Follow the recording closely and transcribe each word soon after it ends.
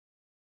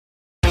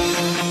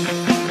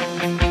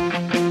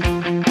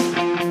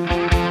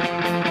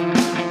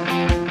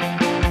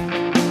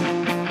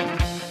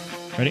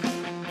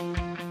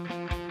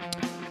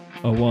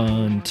A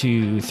 1,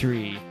 2,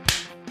 3.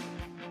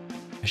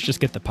 I should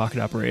just get the pocket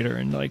operator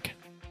and like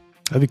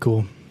That'd be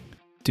cool.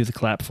 do the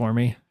clap for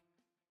me,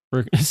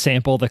 or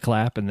sample the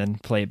clap and then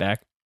play it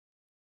back.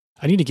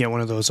 I need to get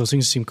one of those. Those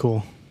things seem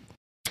cool.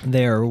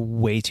 They are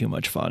way too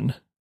much fun.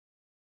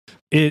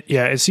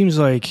 It seems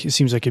like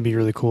it'd be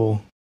really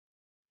cool.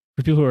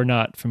 For people who are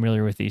not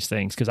familiar with these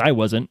things, because I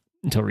wasn't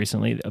until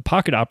recently, a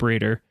pocket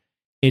operator,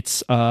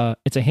 it's a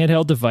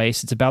handheld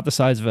device. It's about the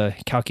size of a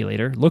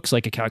calculator. Looks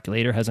like a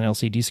calculator, has an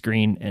LCD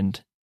screen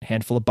and a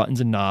handful of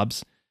buttons and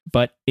knobs.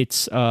 But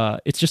it's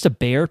just a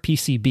bare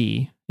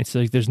PCB. It's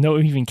like there's no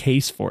even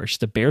case for it. It's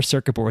just a bare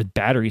circuit board with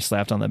batteries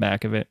slapped on the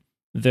back of it.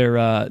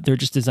 They're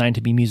just designed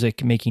to be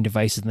music making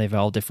devices, and they've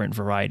all different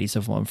varieties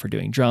of them for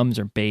doing drums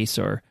or bass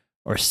or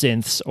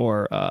synths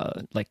or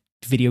like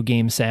video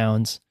game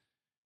sounds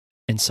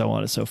and so on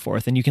and so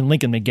forth. And you can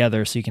link them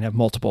together so you can have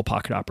multiple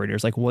pocket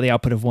operators, like the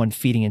output of one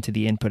feeding into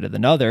the input of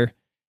another,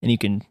 and you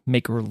can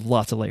make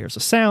lots of layers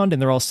of sound,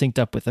 and they're all synced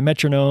up with the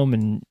metronome,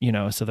 and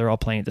so they're all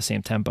playing at the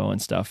same tempo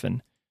and stuff.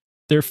 And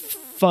they're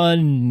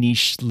fun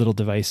niche little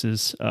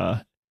devices,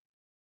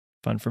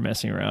 fun for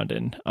messing around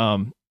in.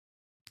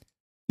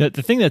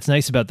 The thing that's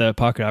nice about the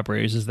pocket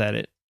operators is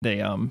that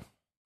they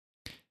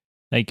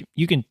like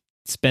you can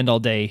spend all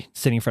day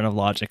sitting in front of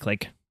Logic,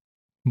 like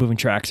moving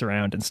tracks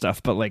around and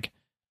stuff, but like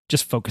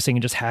just focusing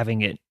and just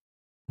having it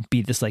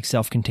be this like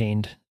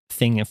self-contained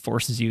thing that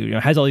forces you,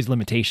 it has all these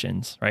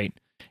limitations, right?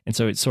 And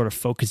so it sort of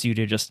focuses you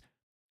to just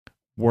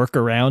work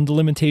around the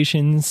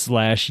limitations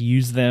 /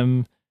 use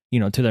them,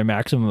 to their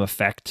maximum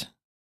effect.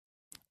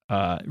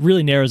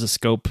 Really narrows the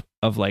scope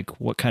of like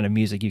what kind of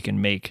music you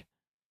can make.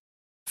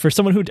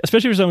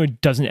 Especially for someone who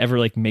doesn't ever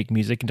like make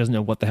music and doesn't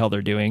know what the hell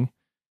they're doing,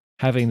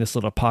 having this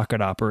little pocket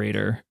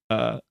operator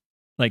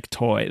like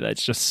toy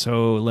that's just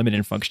so limited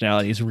in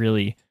functionality is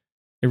really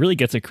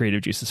gets the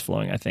creative juices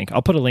flowing, I think.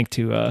 I'll put a link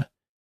to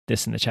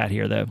this in the chat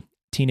here, the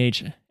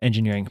Teenage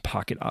Engineering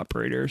Pocket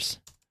Operators.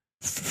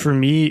 For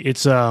me,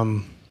 it's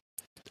all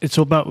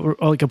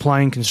about like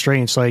applying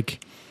constraints.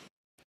 Like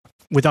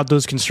without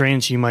those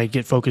constraints, you might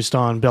get focused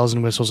on bells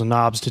and whistles and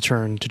knobs to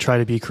try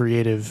to be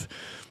creative.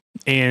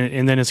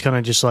 And then it's kind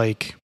of just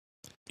like,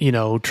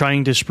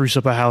 trying to spruce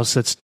up a house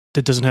that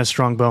doesn't have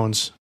strong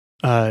bones.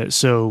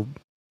 So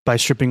by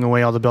stripping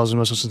away all the bells and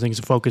whistles and things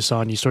to focus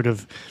on, you sort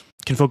of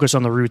can focus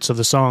on the roots of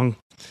the song.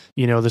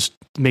 This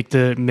make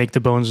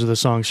the bones of the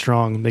song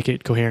strong, make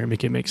it coherent,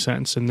 make it make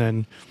sense, and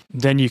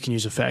then you can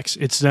use effects.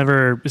 It's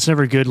never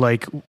good.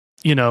 Like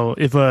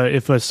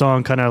if a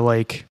song kind of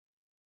like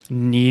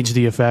needs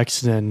the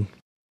effects, then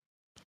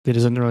it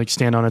doesn't really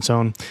stand on its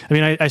own. I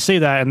mean, I say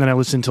that, and then I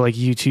listen to like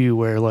U2,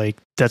 where like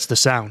that's the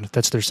sound.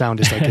 That's their sound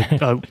is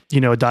like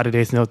a dotted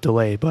eighth note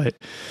delay. But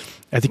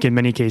I think in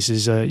many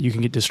cases you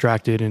can get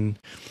distracted and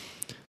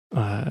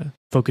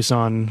focus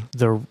on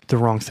the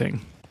wrong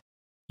thing.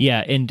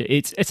 Yeah, and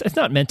it's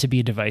not meant to be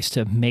a device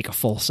to make a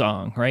full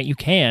song, right? You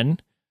can,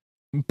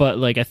 but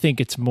like I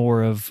think it's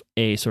more of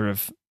a sort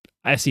of,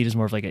 I see it as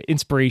more of like an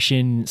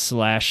inspiration /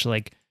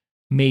 like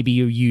maybe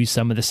you use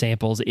some of the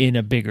samples in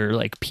a bigger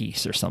like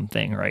piece or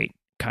something, right?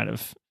 Kind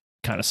of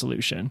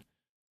solution,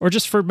 or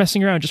just for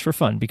messing around, just for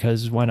fun,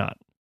 because why not?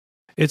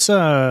 It's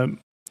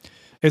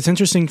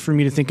interesting for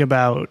me to think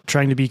about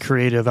trying to be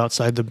creative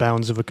outside the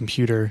bounds of a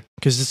computer,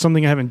 because it's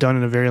something I haven't done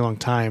in a very long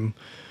time.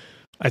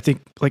 I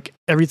think like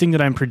everything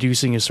that I'm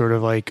producing is sort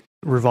of like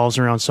revolves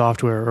around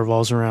software, or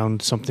revolves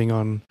around something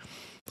on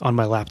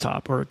my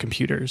laptop or a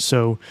computer.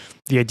 So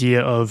the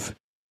idea of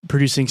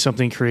producing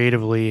something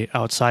creatively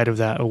outside of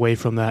that, away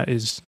from that,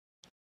 is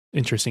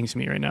interesting to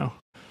me right now.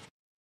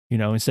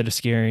 Instead of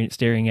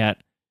staring at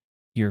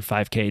your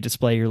 5K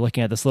display, you're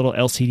looking at this little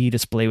LCD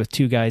display with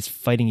two guys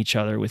fighting each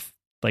other with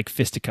like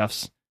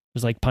fisticuffs.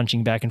 There's like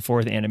punching back and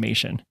forth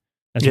animation.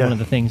 That's one of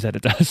the things that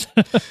it does.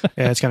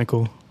 Yeah, it's kind of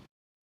cool.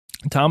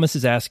 Thomas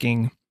is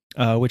asking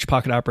which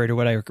pocket operator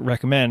would I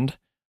recommend.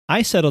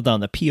 I settled on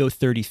the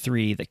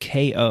PO33, the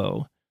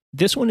KO.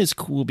 This one is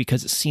cool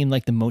because it seemed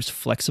like the most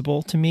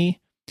flexible to me.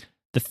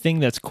 The thing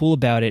that's cool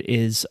about it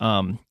is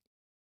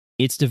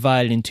it's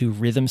divided into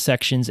rhythm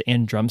sections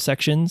and drum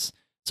sections.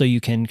 So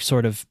you can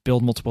sort of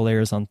build multiple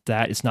layers on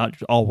that. It's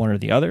not all one or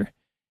the other.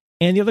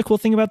 And the other cool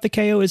thing about the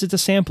KO is it's a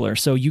sampler.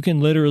 So you can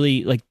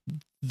literally, like,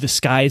 the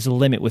sky's the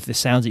limit with the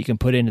sounds that you can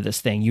put into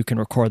this thing. You can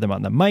record them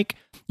on the mic.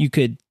 You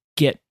could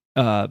get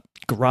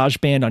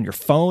GarageBand on your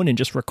phone and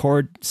just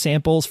record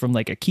samples from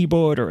like a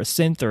keyboard or a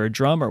synth or a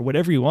drum or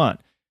whatever you want.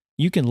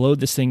 You can load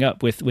this thing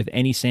up with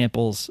any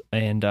samples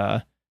and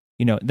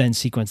then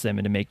sequence them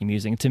into making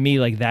music. To me,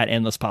 like, that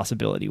endless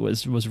possibility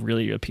was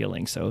really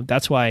appealing. So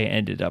that's why I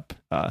ended up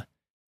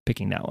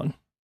picking that one.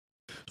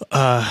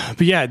 But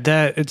yeah,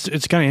 that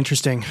it's kind of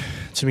interesting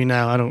to me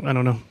now. I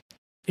don't know.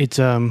 It's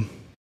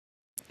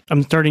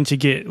I'm starting to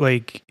get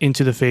like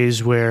into the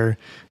phase where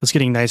it's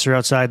getting nicer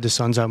outside. The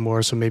sun's out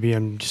more, so maybe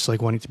I'm just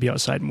like wanting to be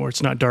outside more.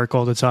 It's not dark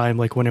all the time,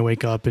 like when I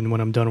wake up and when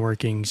I'm done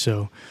working.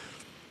 So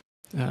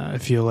I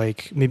feel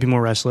like maybe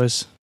more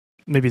restless.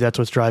 Maybe that's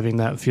what's driving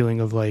that feeling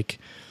of like,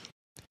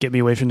 get me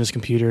away from this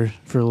computer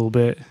for a little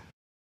bit.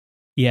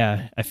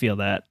 Yeah, I feel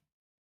that.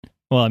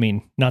 Well, I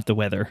mean, not the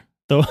weather.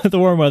 The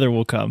warm weather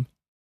will come.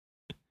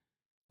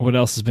 What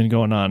else has been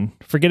going on?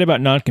 Forget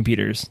about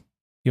non-computers.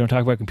 You want to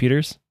talk about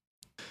computers?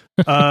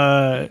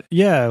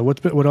 Yeah.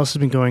 What else has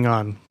been going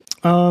on?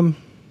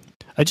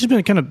 I just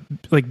been kind of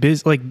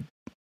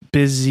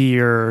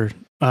busier.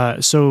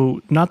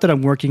 So not that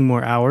I'm working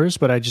more hours,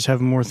 but I just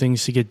have more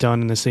things to get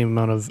done in the same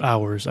amount of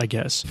hours, I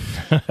guess.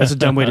 That's a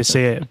dumb way to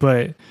say it,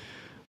 but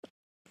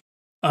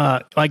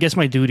I guess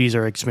my duties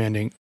are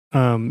expanding.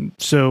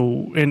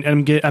 So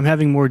I'm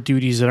having more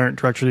duties that aren't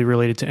directly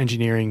related to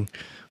engineering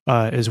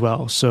as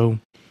well. So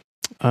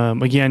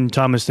again,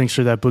 Thomas, thanks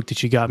for that book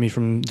that you got me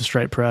from the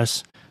Stripe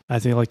Press. I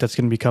think like that's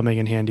going to be coming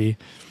in handy.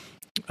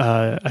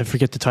 I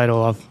forget the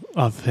title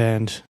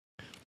offhand.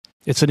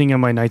 It's sitting on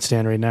my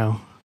nightstand right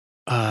now.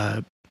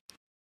 An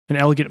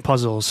elegant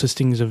puzzle,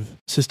 systems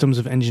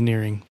of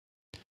engineering.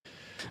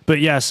 But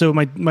yeah, so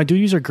my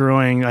duties are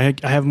growing. I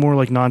have more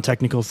like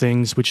non-technical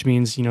things, which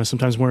means, you know,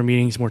 sometimes more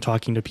meetings, more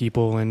talking to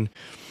people, and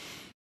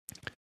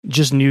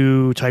just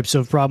new types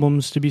of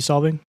problems to be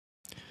solving.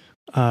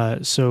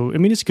 So I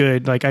mean, it's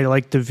good. Like I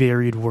like the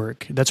varied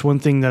work. That's one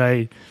thing that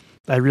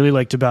I really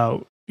liked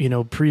about, you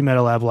know,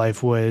 pre-MetaLab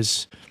life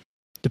was,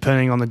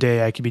 depending on the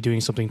day, I could be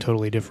doing something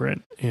totally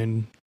different.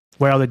 And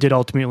while that did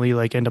ultimately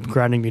like end up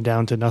grinding me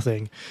down to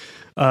nothing,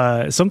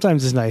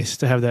 sometimes it's nice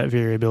to have that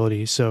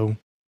variability. So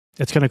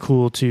it's kind of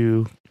cool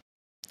to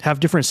have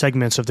different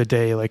segments of the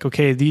day. Like,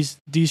 okay,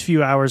 these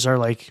few hours are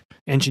like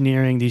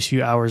engineering. These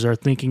few hours are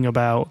thinking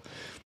about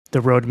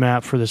the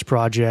roadmap for this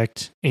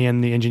project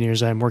and the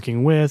engineers I'm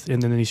working with.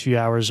 And then these few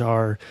hours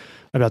are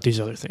about these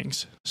other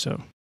things.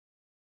 So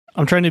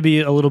I'm trying to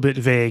be a little bit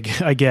vague,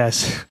 I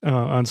guess,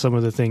 on some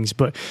of the things.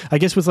 But I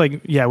guess with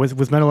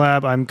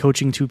MetaLab, I'm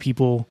coaching 2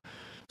 people.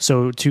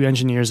 So 2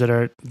 engineers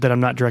that I'm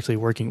not directly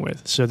working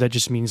with. So that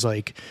just means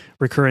like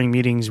recurring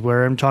meetings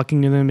where I'm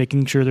talking to them,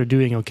 making sure they're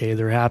doing okay,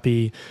 they're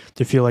happy,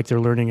 they feel like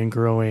they're learning and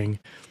growing.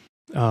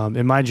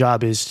 And my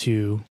job is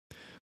to,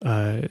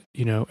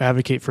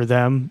 advocate for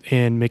them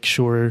and make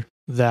sure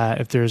that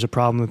if there's a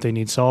problem that they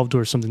need solved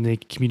or something they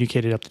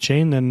communicated up the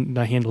chain, then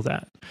I handle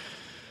that.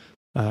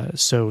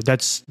 So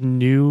that's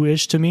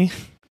new-ish to me.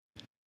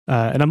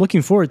 And I'm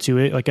looking forward to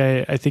it. Like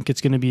I think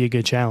it's going to be a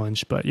good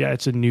challenge, but yeah,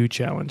 it's a new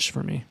challenge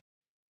for me.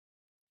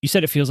 You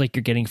said it feels like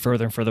you're getting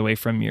further and further away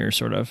from your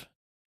sort of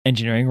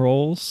engineering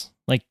roles,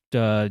 like,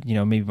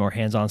 maybe more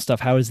hands-on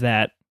stuff. How does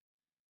it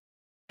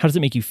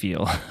make you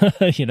feel?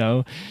 Is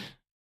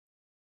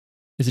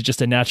it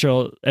just a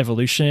natural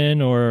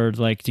evolution, or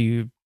like, do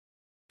you?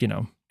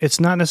 It's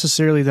not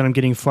necessarily that I'm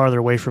getting farther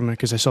away from it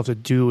because I still have to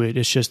do it.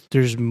 It's just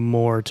there's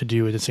more to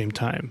do at the same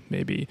time,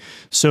 maybe.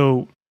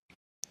 So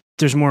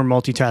there's more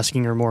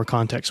multitasking or more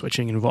context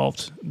switching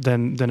involved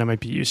than I might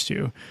be used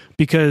to.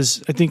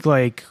 Because I think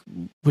like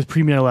with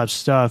pre-MetaLab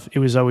stuff, it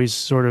was always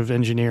sort of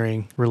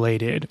engineering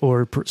related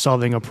or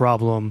solving a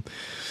problem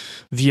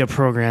via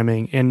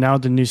programming. And now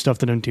the new stuff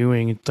that I'm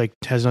doing, it like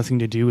has nothing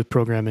to do with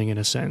programming in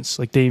a sense.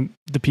 Like the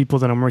people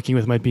that I'm working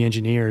with might be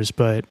engineers,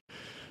 but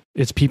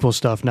it's people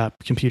stuff, not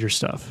computer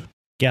stuff.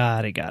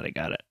 Got it.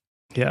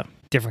 Yeah.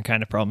 Different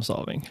kind of problem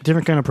solving.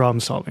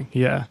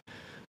 Yeah.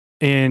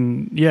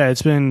 And yeah,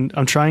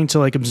 I'm trying to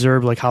like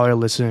observe like how I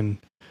listen.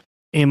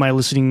 Am I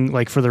listening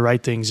like for the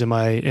right things? Am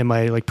I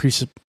like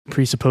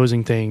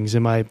presupposing things?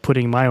 Am I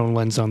putting my own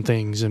lens on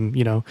things?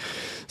 And,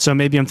 so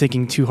maybe I'm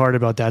thinking too hard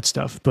about that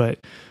stuff, but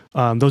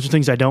those are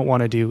things I don't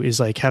want to do,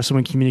 is like have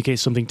someone communicate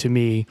something to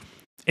me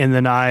and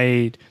then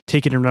I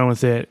take it and run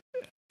with it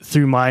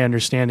through my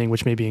understanding,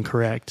 which may be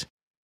incorrect.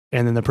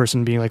 And then the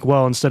person being like,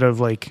 well, instead of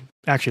like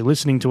actually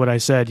listening to what I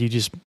said, you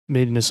just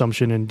made an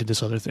assumption and did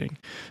this other thing,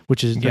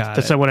 which is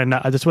that's what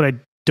I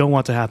don't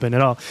want to happen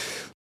at all.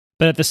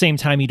 But at the same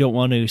time, you don't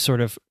want to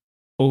sort of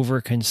over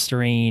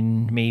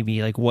constrain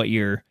maybe like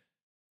you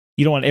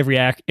don't want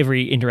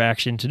every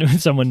interaction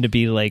with someone to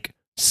be like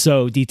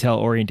so detail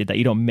oriented that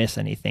you don't miss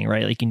anything,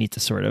 right? Like you need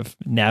to sort of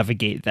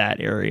navigate that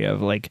area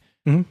of like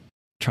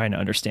trying to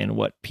understand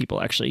what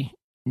people actually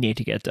need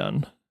to get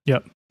done.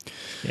 Yep.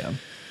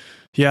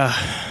 Yeah.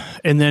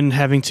 And then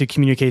having to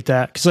communicate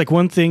that. Because like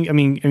one thing, I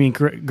mean,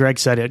 Greg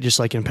said it just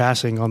like in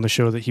passing on the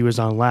show that he was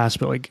on last,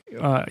 but like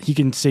he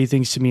can say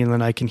things to me and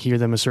then I can hear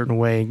them a certain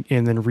way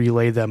and then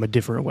relay them a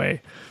different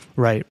way.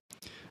 Right.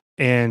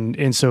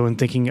 And so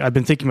I've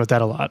been thinking about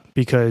that a lot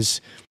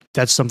because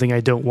that's something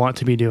I don't want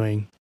to be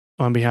doing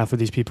on behalf of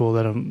these people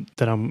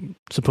that I'm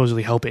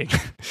supposedly helping,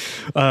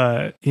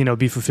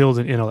 be fulfilled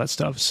in all that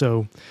stuff.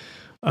 So,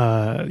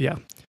 yeah.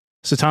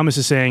 So Thomas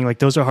is saying like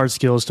those are hard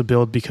skills to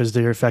build because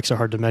their effects are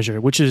hard to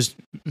measure, which is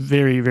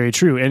very, very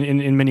true. And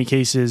in many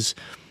cases,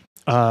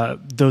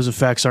 those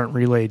effects aren't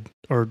relayed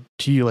or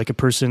to you. Like a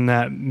person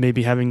that may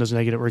be having those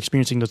negative or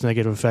experiencing those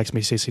negative effects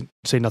may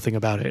say nothing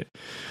about it.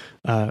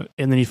 And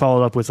then he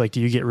followed up with like, do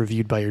you get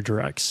reviewed by your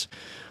directs?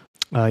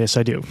 Yes,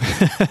 I do.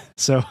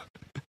 So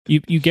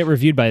you get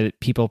reviewed by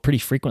people pretty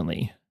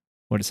frequently.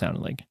 What it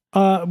sounded like.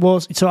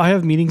 So I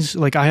have meetings.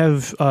 Like I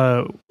have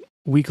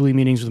weekly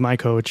meetings with my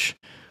coach.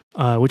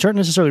 Which aren't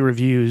necessarily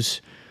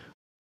reviews,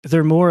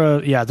 they're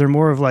more they're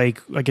more of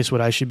like, I guess,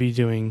 what I should be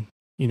doing,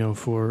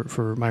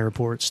 for my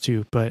reports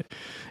too. But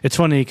it's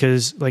funny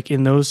because like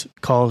in those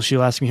calls,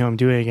 she'll ask me how I'm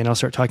doing, and I'll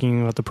start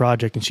talking about the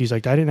project, and she's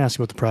like, I didn't ask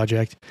about the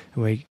project.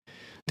 I'm like,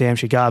 damn,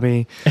 she got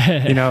me,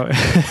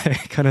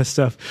 kind of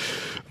stuff.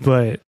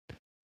 But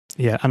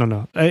yeah, I don't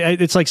know.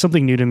 It's like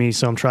something new to me,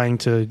 so I'm trying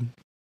to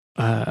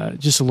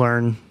just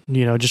learn,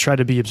 just try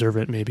to be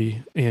observant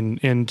maybe.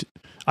 And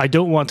I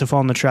don't want to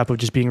fall in the trap of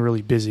just being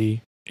really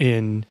busy,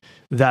 in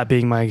that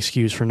being my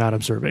excuse for not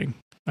observing,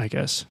 I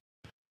guess.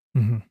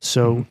 Mm-hmm.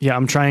 So yeah,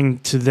 I'm trying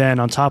to then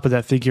on top of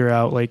that figure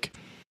out like,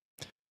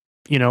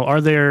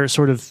 are there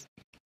sort of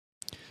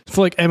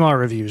for like MR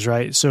reviews,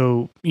 right?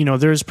 So,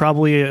 there's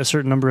probably a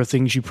certain number of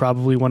things you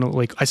probably want to,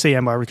 like, I say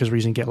MR because we're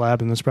using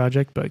GitLab in this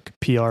project, but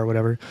PR or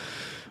whatever.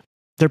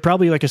 There are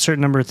probably like a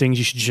certain number of things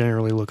you should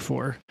generally look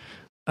for.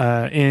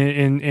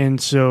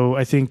 And so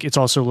I think it's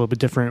also a little bit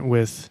different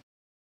with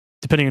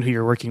depending on who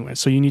you're working with.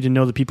 So you need to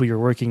know the people you're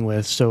working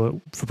with.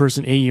 So for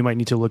person A, you might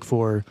need to look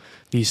for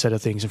these set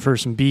of things. And for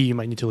person B, you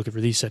might need to look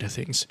for these set of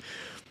things.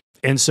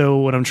 And so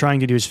what I'm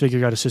trying to do is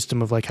figure out a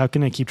system of like, how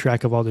can I keep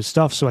track of all this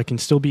stuff so I can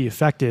still be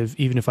effective,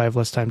 even if I have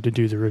less time to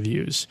do the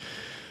reviews,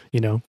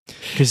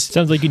 because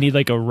sounds like you need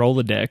like a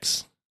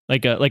Rolodex,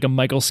 like a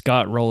Michael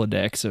Scott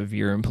Rolodex of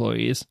your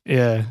employees.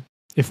 Yeah.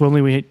 If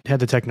only we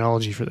had the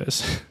technology for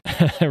this.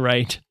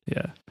 Right.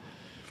 Yeah.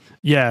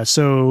 Yeah,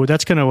 so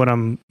that's kind of what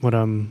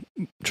I'm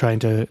trying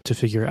to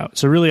figure out.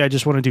 So really, I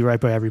just want to do right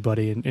by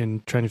everybody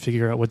and trying to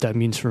figure out what that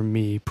means for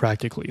me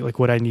practically, like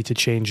what I need to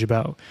change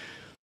about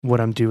what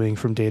I'm doing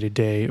from day to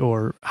day,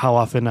 or how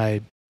often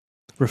I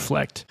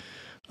reflect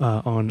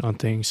on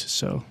things.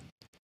 So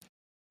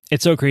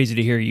it's so crazy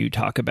to hear you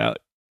talk about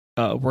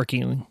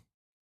working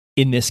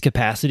in this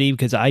capacity,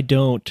 because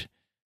I'm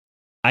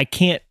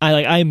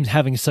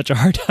having such a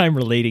hard time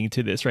relating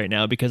to this right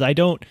now, because I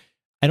don't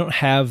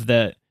have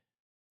the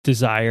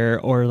desire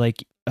or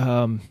like what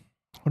am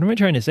I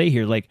trying to say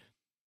here, like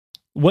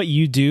what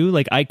you do,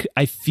 like I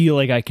feel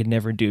like I could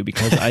never do,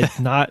 because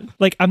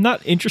I'm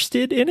not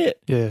interested in it.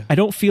 Yeah, I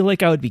don't feel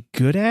like I would be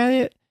good at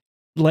it.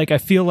 Like I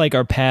feel like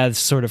our paths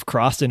sort of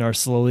crossed and are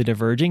slowly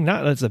diverging.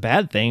 Not that's a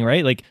bad thing,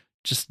 right? Like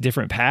just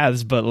different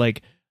paths, but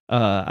like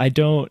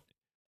I'm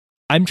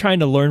trying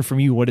to learn from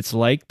you what it's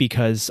like,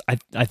 because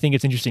I think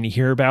it's interesting to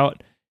hear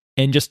about,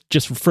 and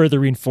just further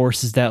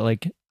reinforces that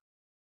like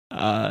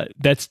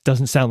that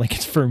doesn't sound like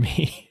it's for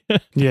me.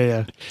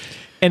 Yeah.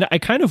 And I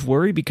kind of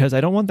worry, because I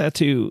don't want that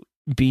to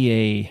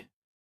be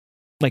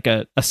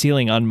a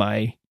ceiling on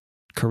my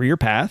career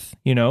path.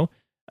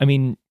 I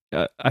mean,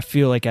 I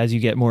feel like as you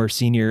get more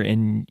senior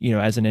in,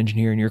 as an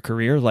engineer in your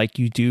career, like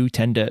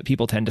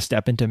people tend to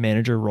step into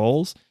manager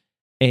roles,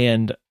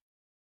 and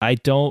I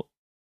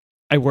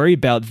worry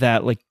about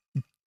that. Like,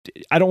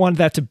 I don't want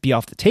that to be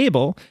off the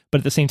table, but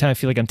at the same time, I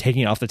feel like I'm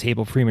taking it off the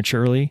table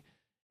prematurely.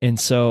 And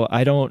so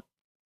I don't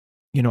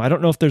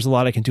know if there's a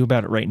lot I can do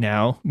about it right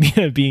now,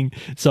 being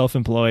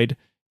self-employed,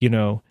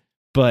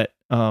 but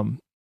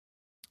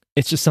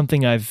it's just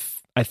something I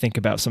think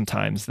about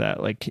sometimes,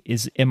 that like,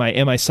 am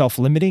I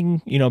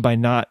self-limiting, by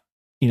not,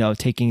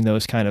 taking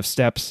those kind of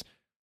steps,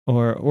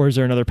 or is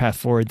there another path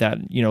forward that,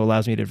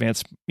 allows me to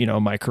advance,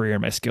 my career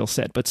and my skill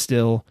set, but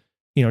still,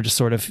 just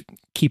sort of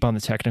keep on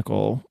the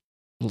technical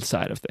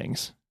side of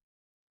things.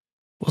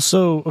 Well,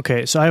 so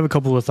I have a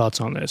couple of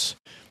thoughts on this.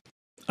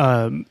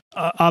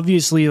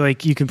 Obviously,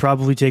 like, you can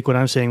probably take what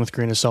I'm saying with a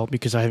grain of salt,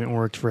 because I haven't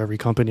worked for every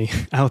company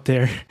out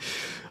there.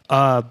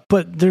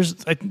 But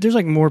there's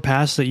like more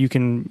paths that you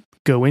can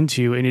go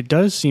into, and it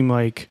does seem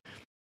like,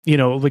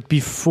 like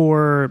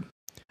before,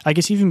 I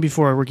guess even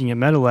before working at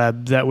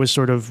MetaLab, that was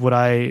sort of what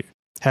I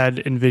had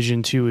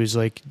envisioned too, is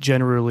like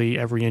generally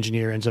every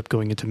engineer ends up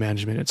going into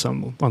management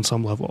on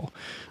some level,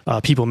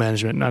 people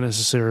management, not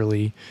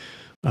necessarily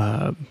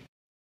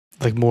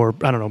like more,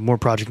 I don't know, more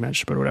project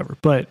management or whatever.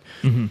 But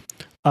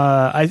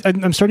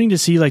I'm starting to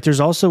see like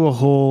there's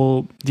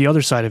also the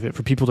other side of it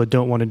for people that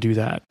don't want to do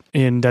that.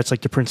 And that's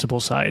like the principal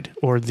side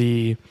or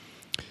the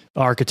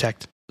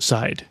architect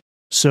side.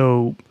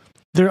 So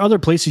there are other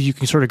places you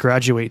can sort of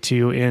graduate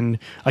to. And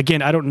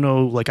again, I don't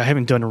know, like I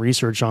haven't done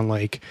research on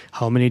like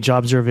how many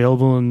jobs are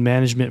available in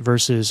management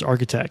versus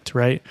architect,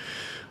 right?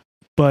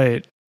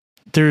 But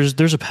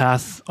there's a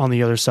path on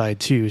the other side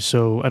too.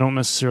 So I don't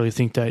necessarily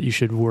think that you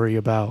should worry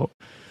about,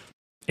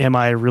 am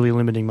I really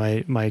limiting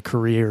my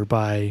career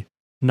by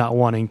not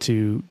wanting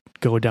to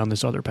go down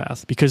this other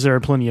path? Because there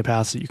are plenty of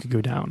paths that you could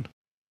go down.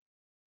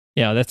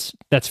 Yeah,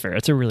 that's fair.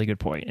 That's a really good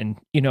point. And,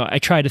 I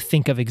try to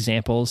think of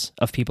examples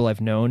of people I've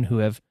known who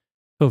have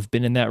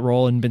been in that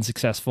role and been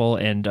successful.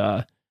 And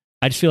I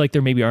just feel like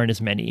there maybe aren't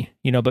as many,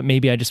 but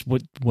maybe I just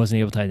wasn't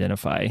able to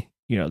identify,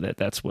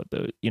 that's what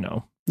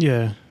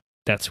yeah,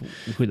 that's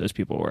who those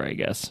people were, I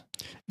guess.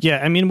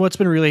 Yeah. I mean, what's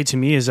been relayed to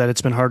me is that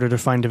it's been harder to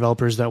find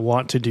developers that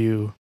want to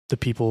do the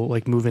people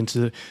like move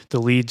into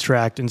the lead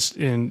track,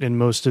 and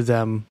most of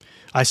them,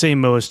 I say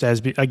most as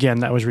again,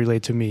 that was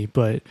relayed to me,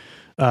 but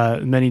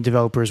many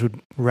developers would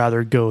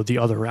rather go the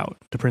other route,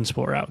 the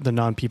principal route, the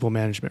non-people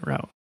management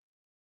route.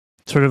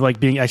 sort of like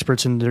being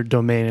experts in their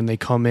domain, and they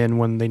come in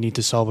when they need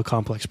to solve a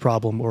complex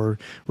problem or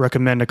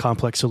recommend a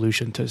complex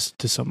solution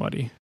to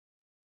somebody.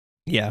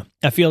 Yeah,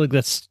 I feel like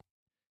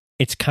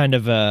it's kind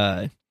of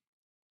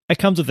it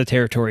comes with the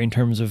territory in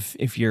terms of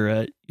if you're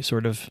a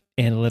sort of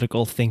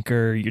analytical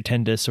thinker, you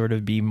tend to sort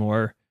of be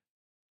more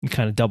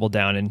kind of double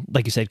down and,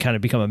 like you said, kind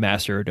of become a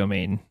master of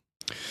domain.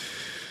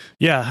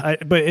 Yeah,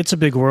 but it's a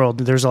big world.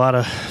 There's a lot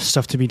of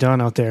stuff to be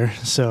done out there.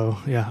 So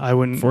yeah, I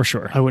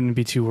wouldn't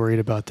be too worried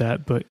about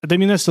that. But I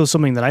mean, that's still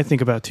something that I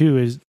think about too.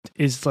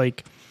 Is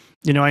like,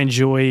 I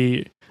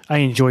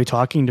enjoy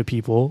talking to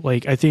people.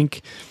 Like, I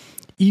think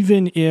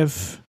even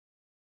if,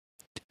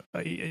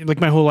 like,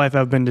 my whole life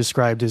I've been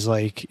described as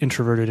like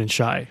introverted and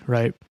shy,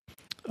 right?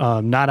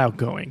 Not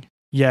outgoing.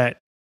 Yet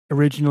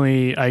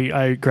originally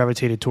I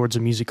gravitated towards a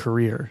music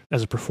career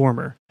as a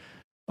performer,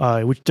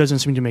 which doesn't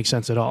seem to make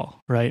sense at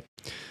all, right?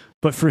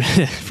 But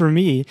for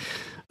me,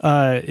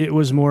 it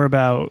was more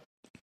about,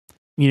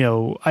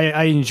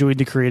 I enjoyed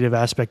the creative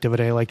aspect of it.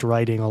 I liked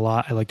writing a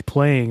lot. I liked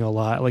playing a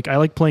lot. Like, I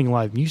like playing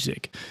live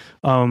music.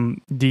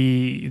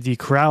 The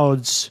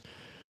crowds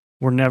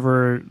were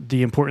never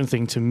the important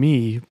thing to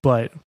me,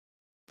 but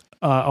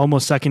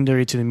almost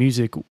secondary to the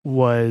music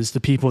was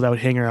the people that would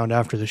hang around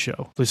after the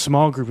show. The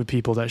small group of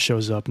people that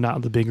shows up,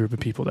 not the big group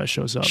of people that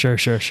shows up. Sure.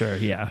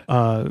 Yeah.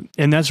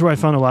 And that's where I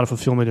found a lot of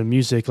fulfillment in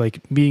music,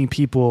 like meeting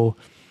people.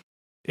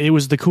 It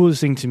was the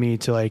coolest thing to me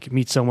to like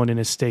meet someone in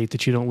a state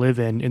that you don't live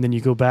in, and then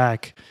you go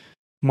back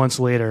months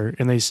later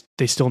and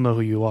they still know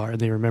who you are, and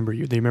they remember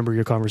you. They remember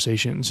your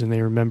conversations, and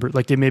they remember,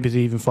 like, they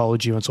even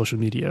followed you on social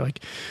media.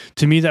 Like,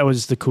 to me, that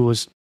was the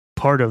coolest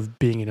part of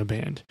being in a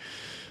band.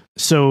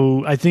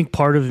 So I think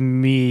part of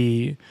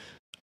me,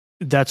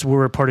 that's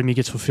where part of me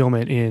gets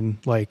fulfillment in,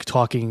 like,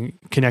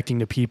 connecting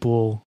to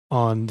people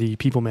on the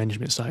people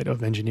management side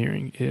of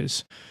engineering.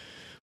 Is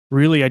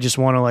really, I just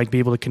want to like be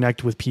able to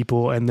connect with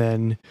people, and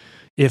then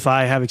if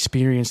I have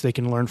experience they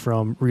can learn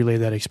from, relay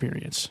that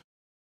experience.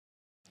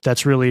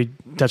 That's really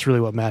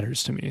what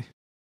matters to me.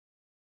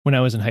 When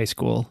I was in high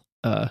school,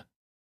 I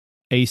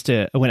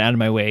went out of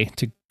my way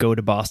to go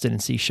to Boston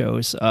and see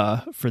shows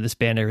for this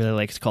band I really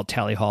like. It's called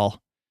Tally Hall.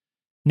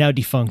 Now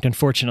defunct,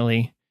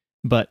 unfortunately.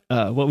 But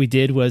what we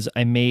did was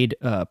I made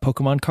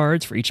Pokemon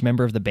cards for each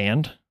member of the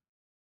band,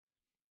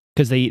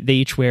 because they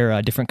each wear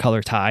a different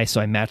color tie. So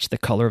I matched the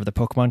color of the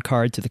Pokemon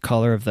card to the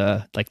color of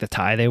the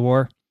tie they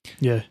wore.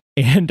 Yeah.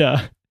 And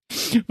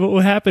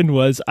what happened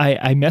was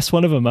I messed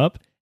one of them up,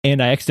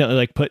 and I accidentally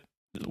like put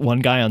one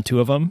guy on two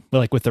of them,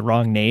 like with the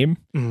wrong name.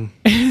 Mm.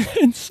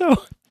 And so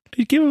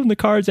I give them the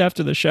cards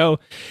after the show,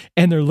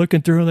 and they're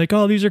looking through like,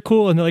 oh, these are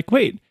cool. And they're like,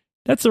 wait,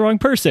 that's the wrong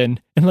person.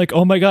 And like,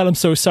 oh my God, I'm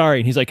so sorry.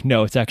 And he's like,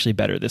 no, it's actually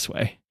better this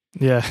way.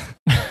 Yeah.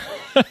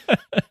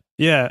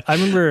 Yeah. I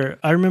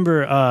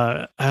remember,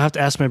 I have to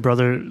ask my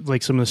brother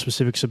like some of the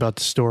specifics about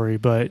the story,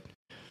 but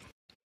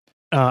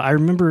I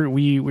remember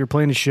we were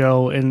playing a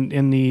show,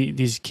 and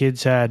these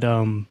kids had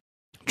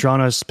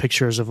drawn us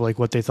pictures of like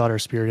what they thought our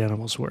spirit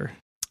animals were.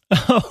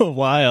 Oh,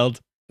 wild.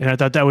 And I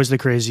thought that was the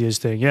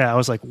craziest thing. Yeah, I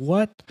was like,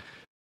 what?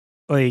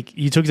 Like,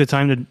 you took the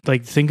time to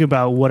like think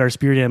about what our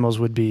spirit animals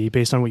would be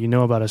based on what you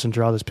know about us and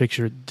draw this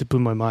picture. To blew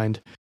my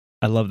mind.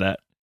 I love that.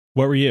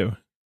 What were you?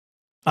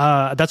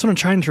 That's what I'm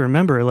trying to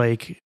remember.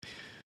 Like,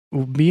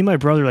 me and my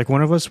brother, like,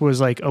 one of us was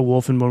like a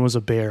wolf and one was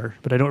a bear,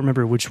 but I don't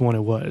remember which one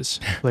it was.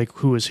 Like,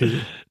 who was who.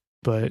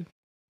 But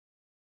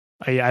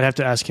I'd have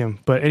to ask him.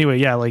 But anyway,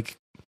 yeah, like,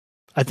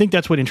 I think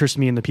that's what interests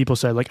me in the people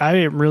side. Like, I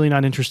am really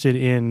not interested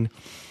in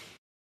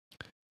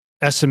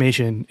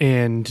estimation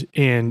and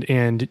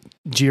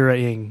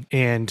Jira-ing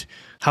and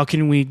how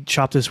can we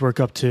chop this work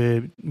up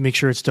to make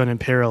sure it's done in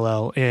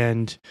parallel,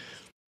 and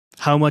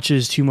how much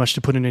is too much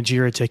to put in a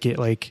Jira ticket.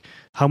 Like,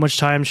 how much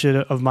time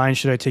of mine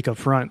should I take up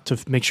front to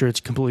make sure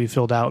it's completely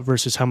filled out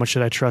versus how much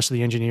should I trust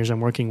the engineers I'm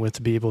working with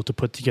to be able to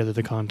put together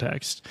the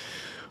context.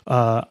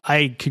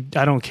 I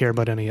don't care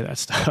about any of that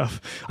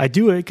stuff. I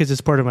do it because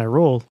it's part of my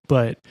role,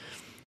 but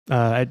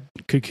I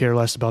could care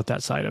less about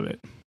that side of it.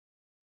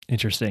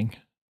 Interesting.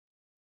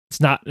 It's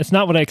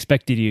not what I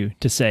expected you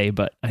to say,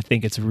 but I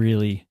think that's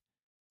really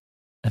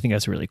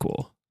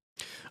cool.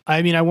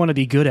 I mean, I want to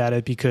be good at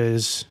it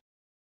because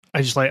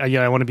I just like,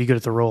 I want to be good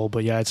at the role,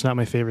 but yeah, it's not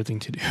my favorite thing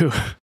to do.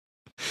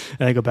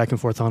 And I go back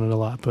and forth on it a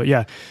lot, but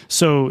yeah.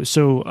 So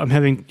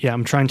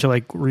I'm trying to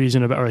like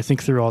reason about, or I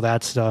think through all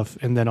that stuff.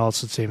 And then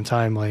also at the same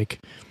time, like,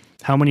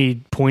 how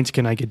many points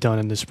can I get done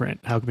in the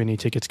sprint? How many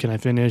tickets can I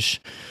finish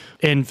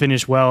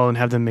well and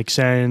have them make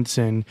sense?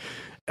 And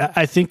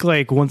I think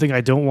like one thing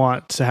I don't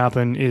want to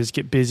happen is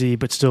get busy,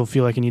 but still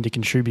feel like I need to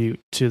contribute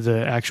to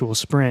the actual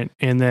sprint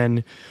and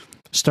then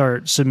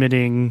start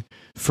submitting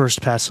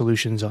first pass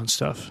solutions on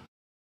stuff.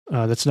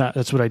 That's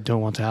what I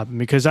don't want to happen,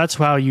 because that's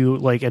how you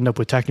like end up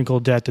with technical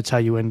debt. That's how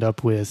you end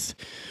up with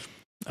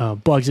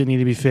bugs that need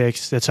to be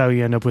fixed. That's how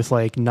you end up with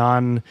like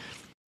sometimes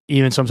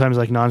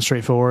like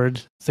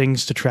non-straightforward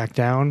things to track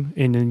down,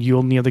 and then you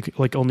only have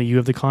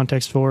the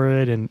context for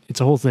it, and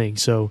it's a whole thing.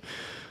 So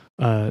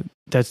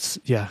that's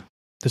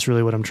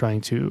really what I'm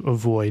trying to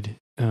avoid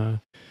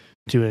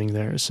doing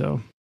there. So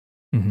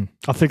Mm-hmm.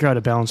 I'll figure out how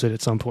to balance it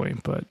at some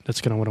point, but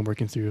that's kind of what I'm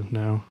working through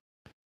now.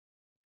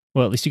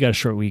 Well, at least you got a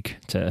short week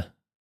to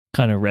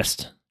kind of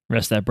rest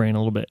that brain a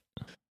little bit.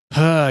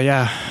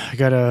 Yeah, I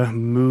gotta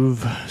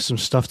move some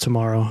stuff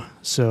tomorrow,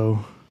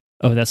 so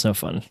Oh, that's no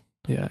fun.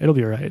 yeah, it'll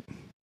be all right.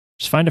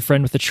 Just find a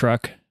friend with a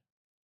truck.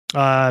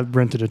 I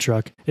rented a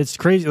truck. It's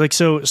crazy. Like,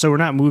 so we're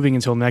not moving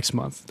until next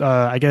month.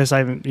 I guess I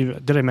haven't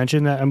even, did I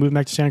mention that I moved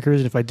back to Santa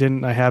Cruz? And if I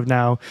didn't, I have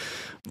now.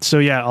 So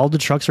yeah, all the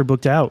trucks are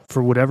booked out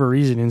for whatever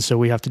reason. And so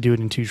we have to do it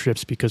in 2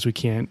 trips because we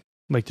can't,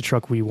 like, the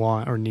truck we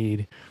want or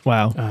need.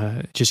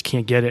 Wow. Just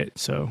can't get it.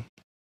 So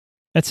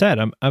That's sad.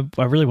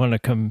 I really want to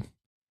come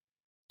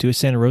do a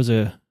Santa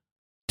Rosa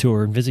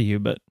tour and visit you,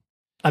 but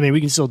I mean,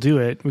 we can still do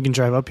it. We can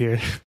drive up here.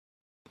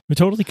 we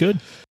totally could.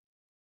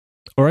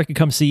 Or I could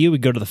come see you. We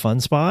go to the fun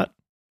spot.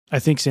 I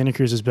think Santa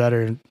Cruz is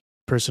better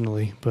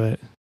personally, but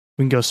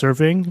we can go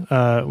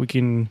surfing. We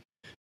can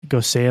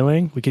go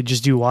sailing. We could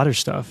just do water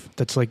stuff.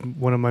 That's like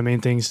one of my main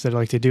things that I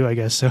like to do, I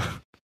guess. So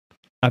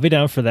I'd be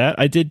down for that.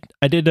 I did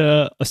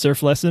a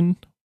surf lesson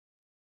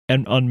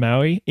and in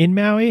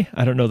Maui.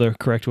 I don't know the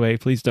correct way.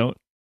 Please don't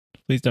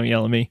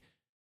yell at me.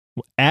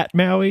 At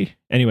Maui.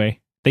 Anyway,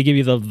 they give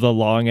you the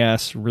long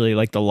ass, really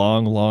like the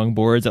long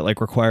boards that like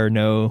require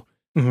no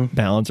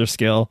balance or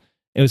skill.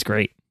 It was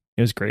great.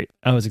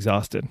 I was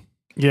exhausted.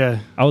 Yeah,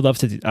 I would love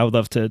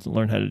to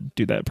learn how to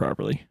do that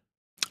properly.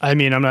 I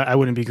mean, I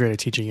wouldn't be great at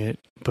teaching it,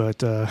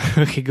 but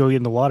I could go get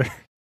in the water.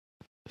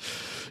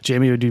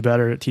 Jamie would do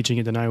better at teaching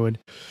it than I would.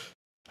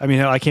 I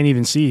mean, I can't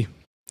even see.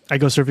 I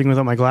go surfing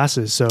without my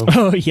glasses, so.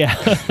 Oh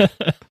yeah.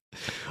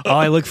 All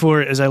I look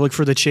for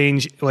the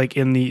change, like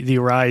in the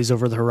rise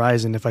over the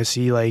horizon. If I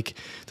see like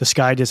the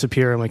sky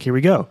disappear, I'm like, here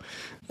we go,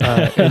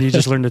 and you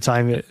just learn to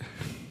time it.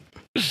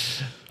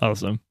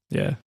 Awesome.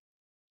 Yeah.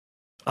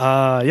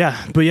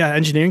 But yeah,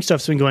 engineering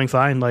stuff's been going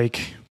fine.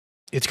 Like,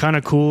 it's kind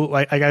of cool.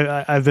 Like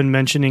I've been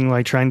mentioning,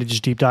 like trying to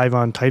just deep dive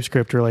on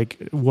TypeScript or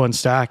like one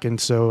stack, and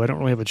so I don't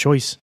really have a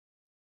choice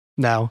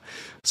now.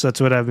 So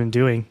that's what I've been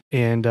doing,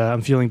 and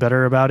I'm feeling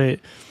better about it.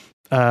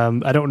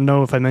 I don't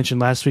know if I mentioned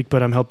last week,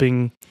 but I'm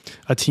helping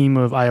a team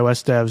of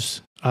iOS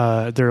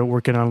devs. They're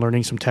working on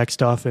learning some tech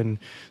stuff, and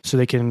so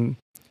they can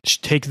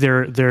take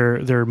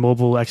their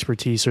mobile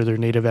expertise or their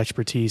native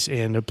expertise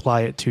and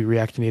apply it to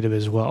React Native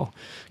as well.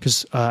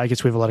 Because I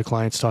guess we have a lot of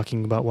clients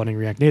talking about wanting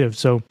React Native.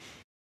 So,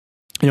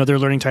 they're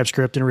learning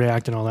TypeScript and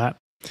React and all that.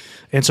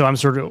 And so I'm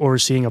sort of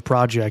overseeing a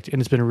project,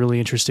 and it's been really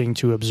interesting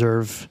to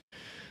observe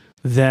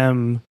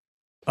them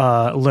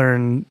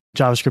learn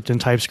JavaScript and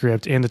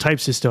TypeScript and the type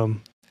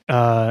system.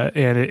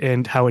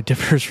 And how it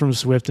differs from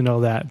Swift and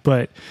all that.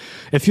 But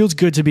it feels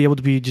good to be able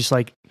to be just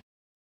like,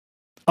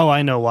 oh,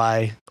 I know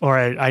why, or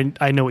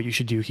I know what you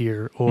should do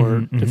here,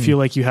 or to feel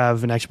like you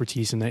have an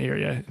expertise in that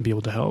area and be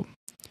able to help.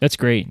 That's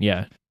great.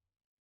 Yeah.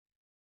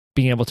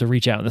 Being able to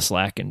reach out in the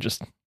Slack and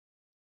just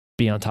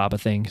be on top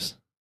of things.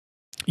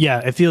 Yeah,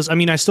 it feels, I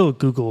mean, I still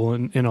Google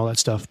and all that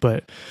stuff,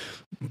 but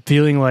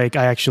feeling like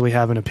I actually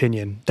have an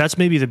opinion. That's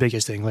maybe the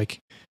biggest thing, like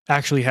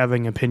actually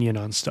having an opinion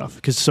on stuff,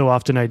 because so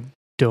often I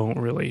don't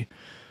really.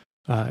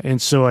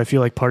 And so I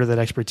feel like part of that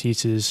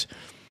expertise is,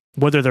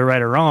 whether they're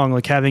right or wrong,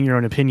 like having your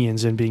own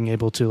opinions and being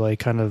able to like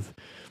kind of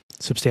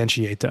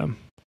substantiate them.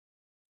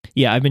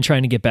 Yeah, I've been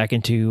trying to get back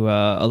into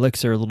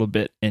Elixir a little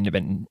bit,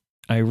 and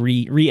I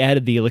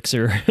re-added the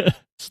Elixir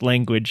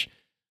language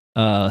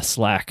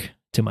Slack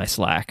to my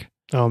Slack.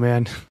 Oh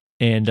man.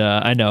 And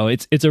I know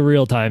it's a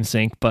real time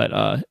sink,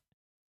 but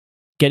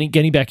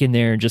getting back in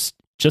there and just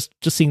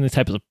seeing the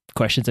types of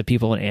questions that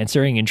people are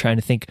answering and trying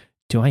to think,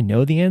 do I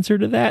know the answer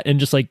to that? And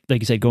just like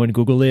you said, going to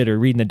Google it or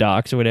reading the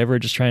docs or whatever,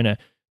 just trying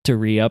to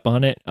re-up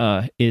on it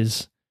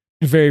is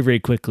very, very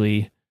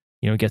quickly,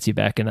 gets you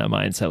back in that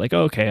mindset. Like,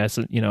 oh, okay, I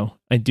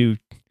do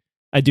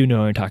know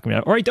what I'm talking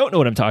about, or I don't know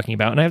what I'm talking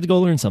about, and I have to go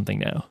learn something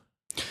now.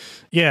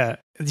 Yeah.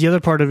 The other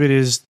part of it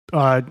is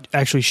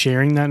actually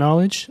sharing that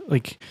knowledge.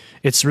 Like,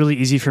 it's really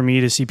easy for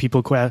me to see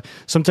people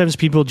sometimes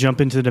people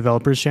jump into the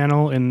developers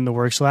channel in the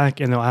work Slack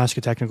and they'll ask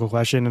a technical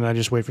question, and I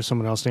just wait for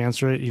someone else to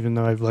answer it, even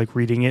though I've like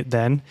reading it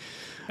then.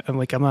 I'm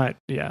like,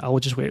 I'll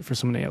just wait for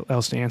someone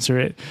else to answer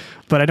it.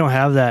 But I don't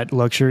have that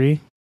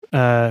luxury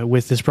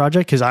with this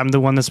project, because I'm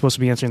the one that's supposed to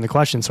be answering the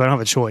question. So I don't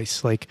have a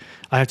choice. Like,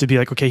 I have to be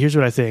like, okay, here's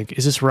what I think.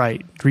 Is this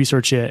right?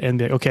 Research it and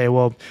be like, okay,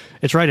 well,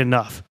 it's right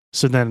enough.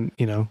 So then,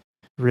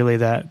 relay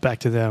that back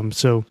to them.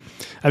 So,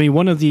 I mean,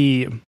 one of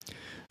the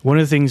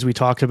things we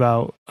talked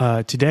about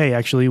today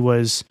actually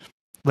was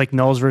like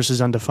nulls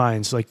versus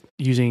undefineds, like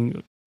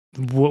using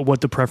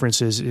what the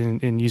preference is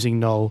in using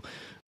null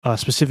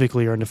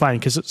specifically or undefined.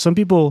 Because some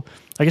people,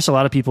 I guess a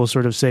lot of people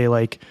sort of say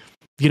like,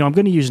 I'm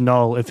going to use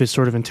null if it's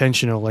sort of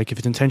intentional. Like if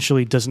it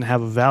intentionally doesn't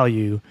have a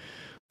value,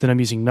 then I'm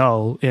using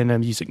null, and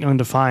I'm using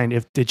undefined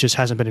if it just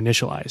hasn't been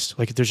initialized.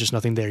 Like if there's just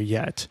nothing there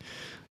yet.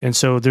 And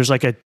so there's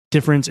like a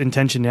difference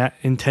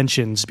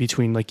intentions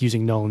between like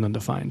using null and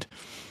undefined.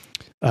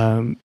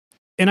 And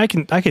I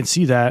can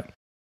see that.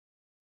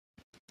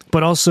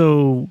 But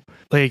also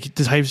like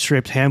the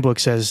TypeScript handbook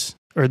says,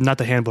 or not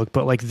the handbook,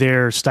 but like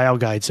their style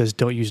guide says,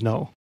 don't use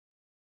null.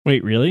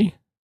 Wait, really?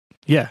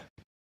 Yeah.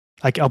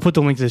 I'll put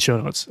the link to the show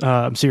notes.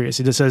 I'm serious.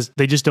 It just says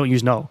they just don't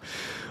use null.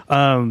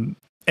 And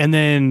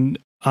then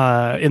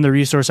in the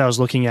resource I was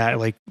looking at,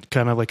 like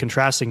kind of like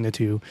contrasting the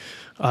two,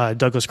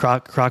 Douglas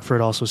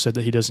Crockford also said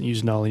that he doesn't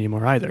use null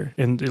anymore either.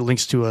 And it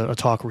links to a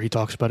talk where he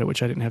talks about it,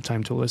 which I didn't have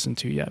time to listen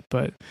to yet.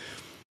 But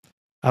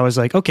I was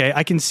like, okay,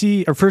 I can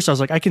see, or first I was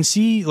like, I can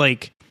see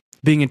like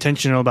being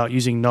intentional about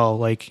using null.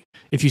 Like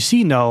if you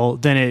see null,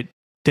 then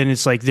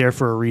it's like there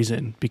for a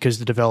reason because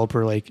the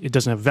developer, like it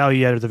doesn't have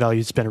value yet or the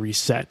value's been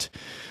reset.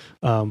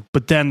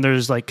 But then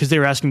there's like, because they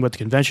were asking what the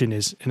convention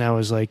is, and I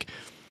was like,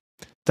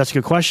 that's a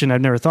good question.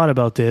 I've never thought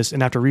about this.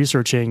 And after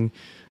researching,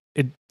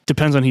 it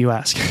depends on who you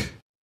ask.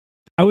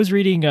 I was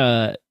reading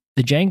the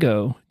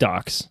Django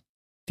docs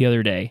the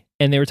other day,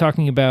 and they were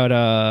talking about,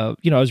 I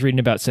was reading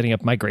about setting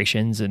up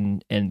migrations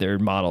and their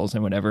models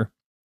and whatever.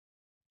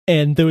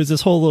 And there was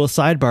this whole little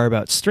sidebar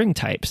about string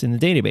types in the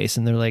database.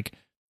 And they're like,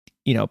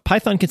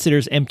 Python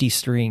considers empty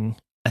string,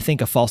 I think,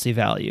 a falsy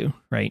value,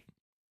 right?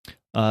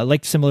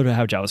 Like similar to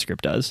how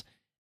JavaScript does.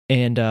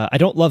 And I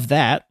don't love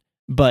that,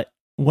 but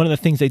one of the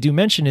things they do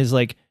mention is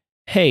like,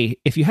 hey,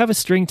 if you have a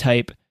string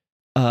type,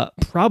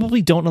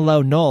 probably don't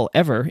allow null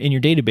ever in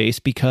your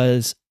database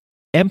because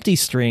empty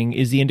string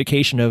is the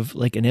indication of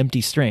like an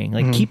empty string.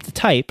 Like keep the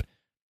type,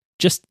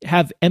 just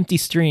have empty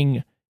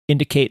string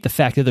indicate the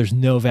fact that there's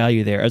no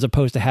value there, as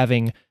opposed to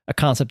having a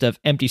concept of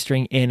empty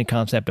string and a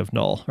concept of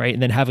null, right?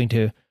 And then having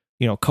to,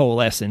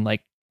 coalesce and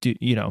like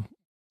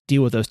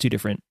deal with those two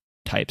different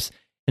types.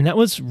 And that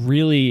was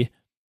really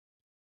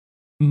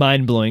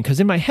mind-blowing because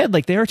in my head,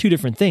 like, they are two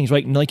different things,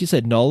 right? And like you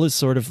said, null is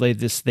sort of like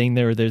this thing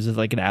there's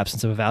like an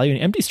absence of a value,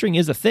 and empty string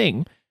is a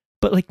thing,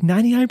 but like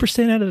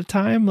 99% out of the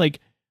time, like,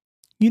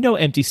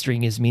 empty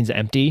string means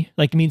empty,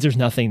 like, it means there's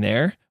nothing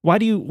there. Why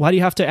do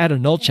you have to add a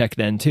null check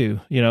then too,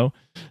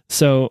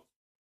 So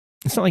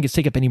it's not like it's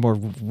take up any more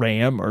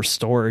RAM or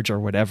storage or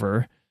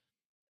whatever.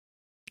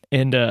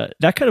 And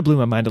that kind of blew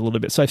my mind a little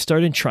bit. So I've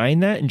started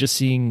trying that and just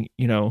seeing,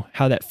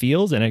 how that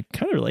feels, and I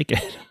kind of like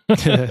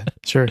it.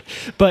 Sure.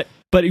 But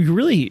you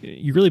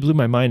really blew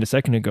my mind a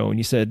second ago when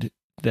you said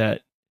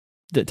that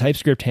the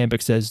TypeScript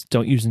handbook says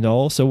don't use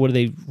null. So what do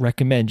they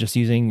recommend? Just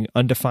using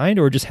undefined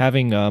or just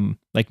having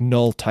like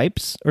null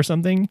types or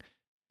something?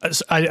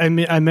 I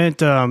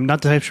meant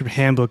not the TypeScript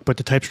handbook, but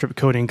the TypeScript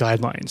coding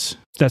guidelines.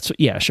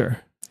 Yeah,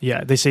 sure.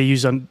 Yeah, they say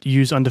use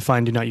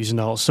undefined, do not use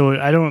null. So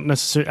I don't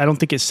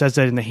think it says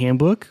that in the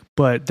handbook,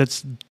 but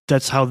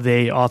that's how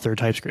they author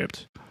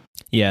TypeScript.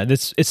 Yeah,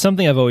 it's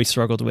something I've always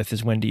struggled with,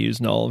 is when to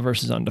use null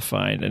versus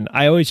undefined. And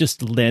I always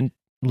just leaned.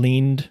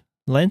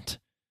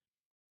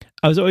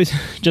 I was always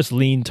just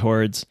leaned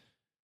towards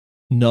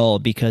null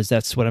because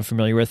that's what I'm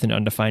familiar with, and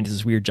undefined is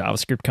this weird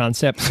JavaScript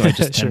concept. So I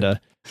just tend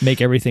to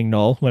make everything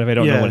null when I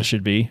don't know what it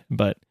should be.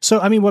 But so,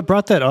 I mean, what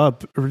brought that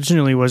up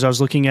originally was I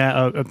was looking at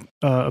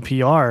a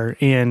PR,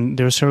 and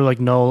there was sort of like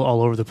null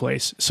all over the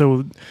place.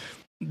 So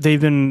they've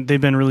been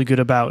really good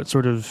about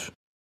sort of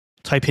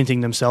type hinting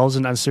themselves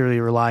and not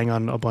necessarily relying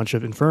on a bunch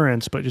of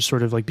inference, but just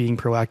sort of like being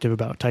proactive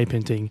about type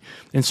hinting.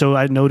 And so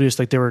I noticed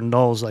like there were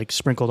nulls like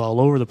sprinkled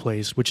all over the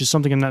place, which is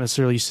something I'm not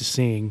necessarily used to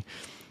seeing.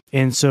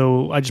 And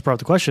so I just brought up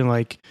the question,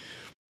 like,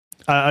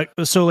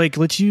 so like,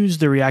 let's use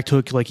the React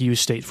hook, like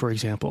use state, for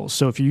example.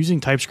 So if you're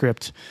using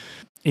TypeScript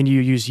and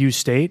you use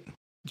state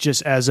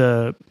just as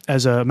a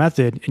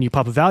method and you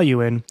pop a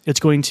value in,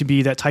 it's going to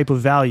be that type of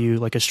value,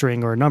 like a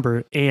string or a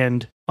number,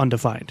 and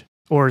undefined.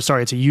 Or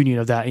sorry, it's a union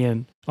of that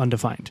and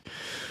undefined.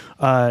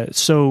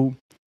 So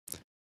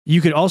you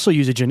could also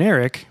use a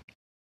generic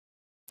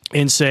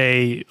and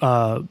say,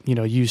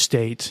 use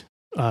state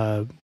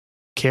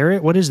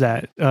caret. What is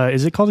that?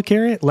 Is it called a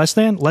caret? Less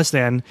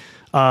than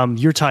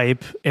your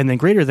type, and then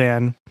greater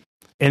than,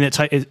 and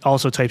it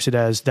also types it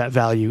as that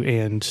value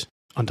and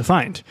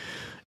undefined.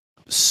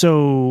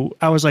 So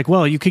I was like,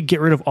 well, you could get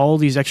rid of all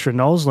these extra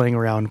nulls laying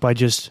around by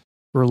just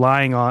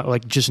relying on,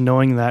 like, just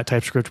knowing that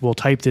TypeScript will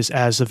type this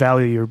as the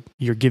value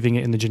you're giving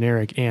it in the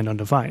generic and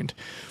undefined.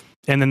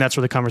 And then that's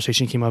where the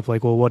conversation came up,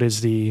 like, well, what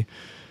is the,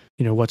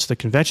 what's the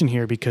convention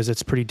here? Because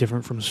it's pretty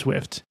different from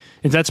Swift.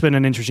 And that's been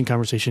an interesting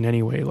conversation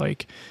anyway,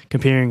 like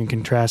comparing and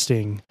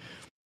contrasting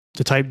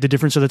the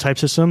difference of the type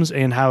systems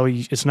and how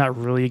it's not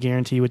really a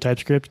guarantee with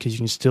TypeScript because you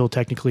can still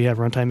technically have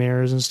runtime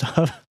errors and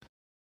stuff.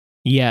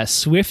 Yeah,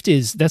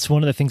 that's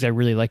one of the things I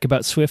really like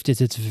about Swift is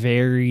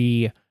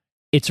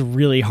it's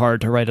really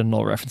hard to write a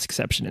null reference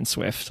exception in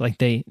Swift. Like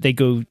they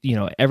go,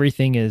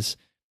 everything is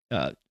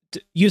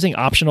using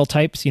optional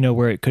types,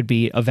 where it could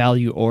be a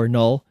value or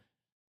null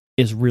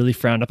is really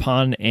frowned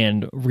upon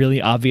and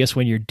really obvious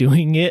when you're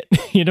doing it.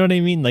 You know what I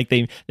mean? Like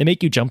they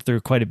make you jump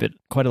through quite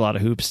a lot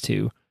of hoops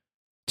to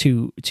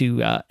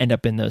end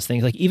up in those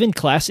things. Like even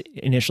class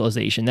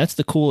initialization, that's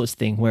the coolest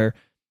thing, where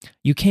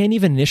you can't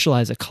even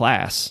initialize a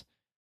class.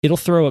 It'll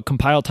throw a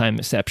compile time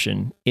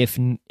exception if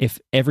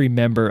every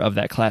member of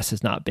that class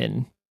has not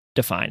been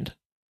defined,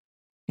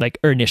 like,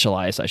 or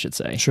initialized, I should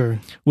say. Sure.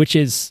 Which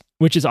is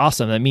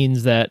awesome. That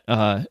means that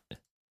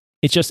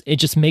it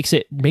just makes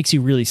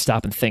you really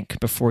stop and think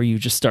before you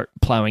just start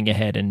plowing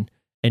ahead and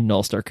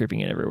null start creeping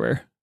in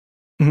everywhere.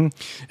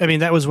 I mean,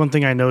 that was one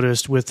thing I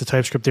noticed with the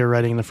TypeScript they were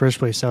writing in the first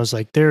place. I was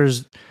like,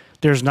 there's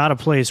not a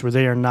place where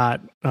they are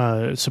not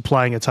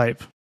supplying a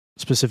type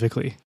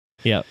specifically.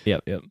 Yep.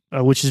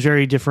 Which is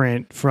very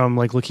different from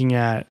like looking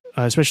at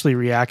especially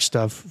React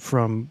stuff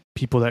from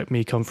people that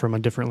may come from a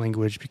different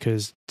language,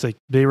 because it's like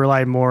they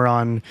rely more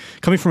on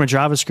coming from a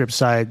JavaScript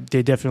side.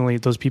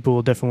 Those people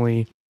will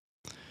definitely,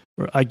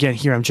 again,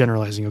 here I'm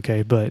generalizing,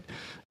 okay, but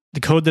the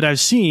code that I've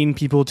seen,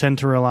 people tend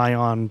to rely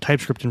on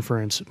TypeScript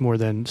inference more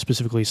than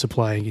specifically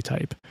supplying a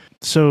type.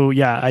 So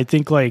yeah, I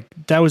think like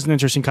that was an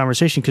interesting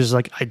conversation, because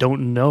like I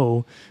don't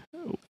know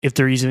if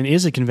there even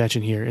is a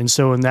convention here. And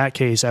so in that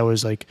case, I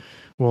was like,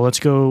 well, let's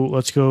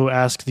go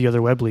ask the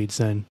other web leads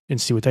then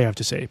and see what they have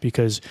to say,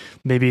 because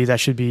maybe there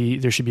should be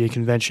a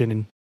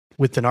convention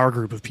within our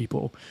group of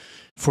people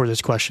for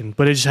this question.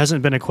 But it just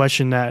hasn't been a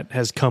question that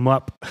has come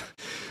up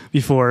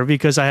before,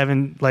 because I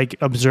haven't like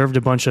observed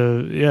I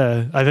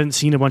haven't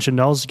seen a bunch of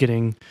nulls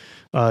getting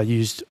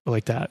used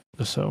like that.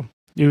 So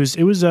it was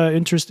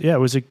interesting. Yeah, it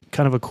was a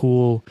kind of a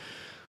cool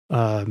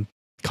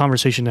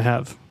conversation to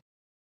have.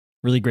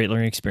 Really great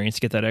learning experience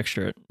to get that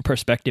extra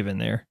perspective in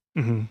there.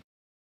 Mm-hmm.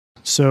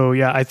 So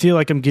yeah, I feel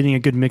like I'm getting a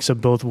good mix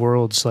of both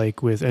worlds,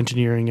 like with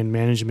engineering and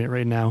management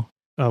right now.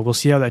 We'll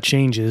see how that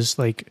changes.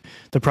 Like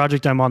the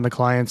project I'm on, the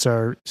clients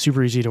are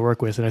super easy to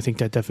work with, and I think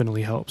that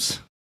definitely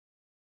helps.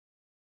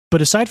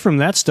 But aside from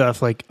that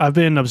stuff, like I've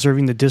been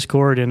observing the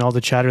Discord and all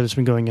the chatter that's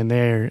been going in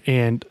there,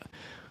 and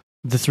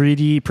the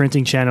 3D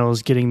printing channel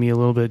is getting me a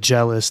little bit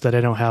jealous that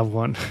I don't have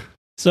one.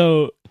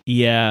 So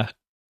yeah,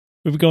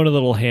 we've been going a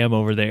little ham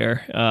over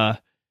there.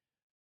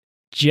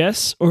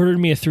 Jess ordered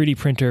me a 3D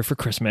printer for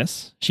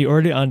Christmas. She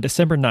ordered it on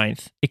December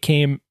 9th. It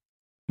came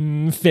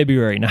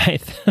February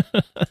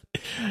 9th.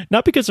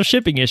 Not because of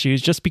shipping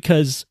issues, just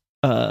because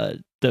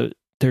they're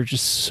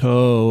just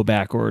so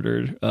back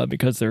ordered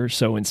because they're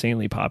so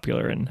insanely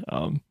popular. And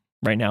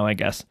right now, I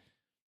guess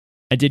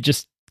I did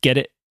just get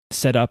it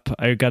set up.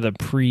 I got a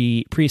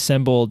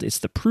pre-assembled. It's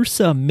the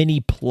Prusa Mini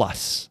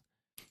Plus.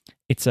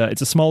 It's a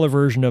smaller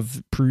version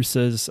of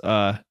Prusa's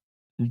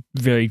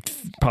very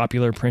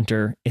popular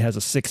printer. It has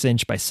a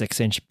 6-inch by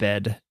 6-inch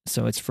bed,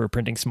 so it's for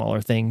printing smaller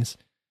things.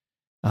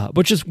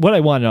 Which is what I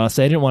wanted,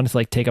 honestly. I didn't want it to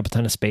like take up a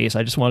ton of space.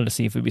 I just wanted to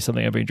see if it would be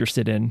something I'd be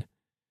interested in.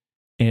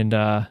 And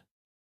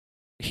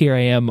here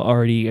I am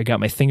already. I got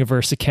my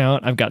Thingiverse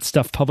account. I've got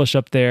stuff published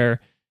up there.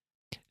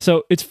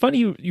 So it's funny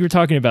you were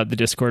talking about the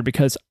Discord,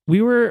 because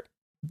we were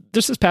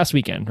this past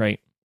weekend, right?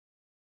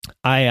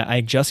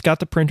 I just got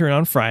the printer in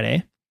on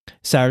Friday.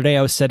 Saturday,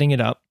 I was setting it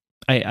up.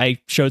 I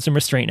showed some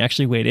restraint and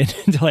actually waited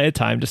until I had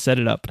time to set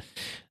it up.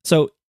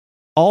 So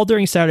all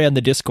during Saturday on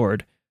the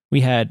Discord,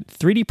 we had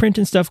 3D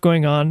printing stuff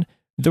going on.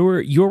 You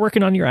were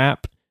working on your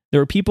app.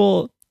 There were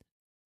people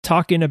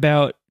talking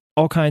about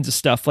all kinds of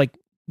stuff. Like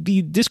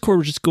the Discord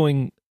was just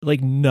going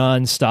like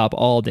nonstop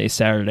all day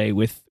Saturday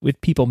with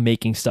people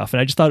making stuff.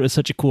 And I just thought it was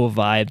such a cool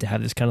vibe to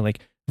have this kind of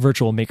like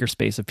virtual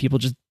makerspace of people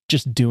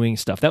just doing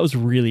stuff. That was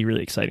really,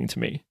 really exciting to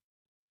me.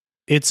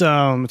 It's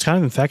kind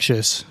of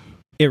infectious.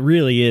 It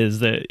really is,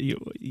 that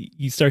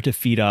you start to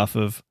feed off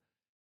of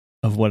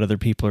what other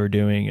people are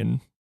doing and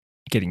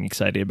getting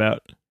excited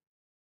about.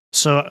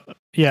 So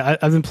yeah,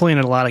 I've been playing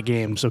a lot of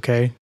games.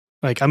 Okay,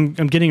 like I'm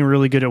getting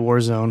really good at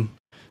Warzone,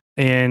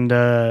 and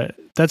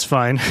that's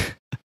fine.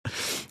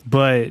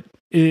 But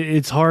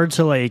it's hard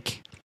to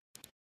like.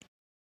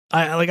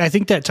 I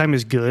think that time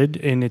is good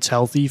and it's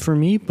healthy for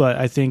me, but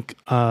I think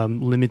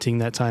limiting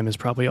that time is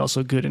probably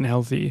also good and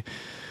healthy.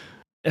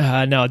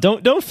 No,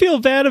 don't feel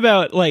bad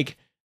about like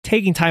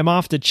taking time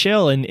off to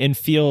chill and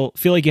feel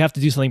like you have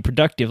to do something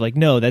productive. Like,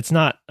 no, that's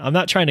not, I'm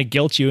not trying to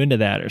guilt you into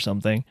that or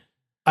something.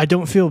 I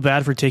don't feel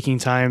bad for taking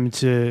time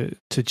to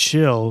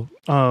chill.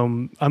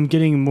 I'm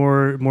getting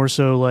more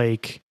so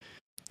like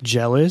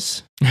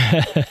jealous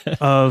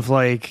of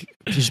like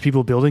just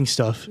people building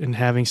stuff and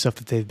having stuff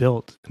that they've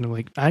built. And I'm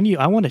like,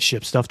 I want to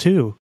ship stuff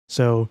too.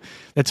 So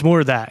it's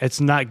more of that.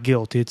 It's not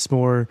guilt. It's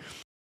more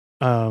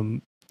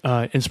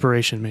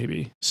inspiration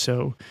maybe.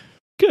 So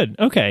good.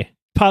 Okay.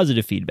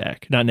 Positive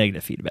feedback, not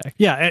negative feedback.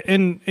 Yeah,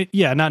 and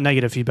not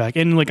negative feedback.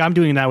 And like I'm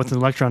doing that with an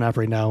Electron app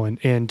right now,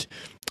 and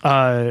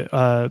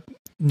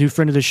new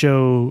friend of the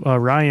show,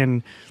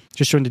 Ryan,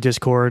 just joined the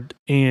Discord,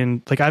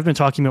 and like I've been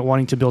talking about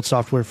wanting to build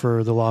software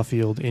for the law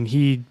field, and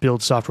he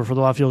builds software for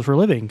the law field for a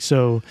living.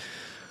 So,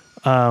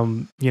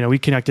 we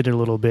connected it a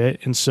little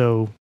bit, and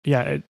so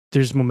yeah,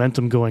 there's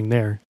momentum going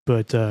there.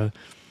 But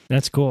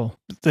that's cool.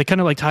 That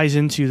kind of like ties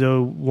into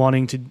though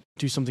wanting to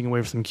do something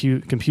away from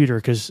computer,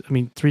 because I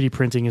mean 3D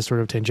printing is sort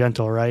of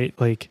tangential, right?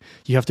 Like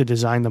you have to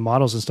design the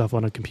models and stuff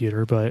on a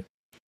computer, but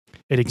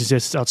it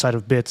exists outside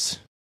of bits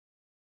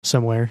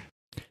somewhere.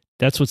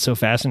 That's what's so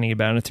fascinating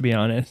about it, to be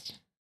honest.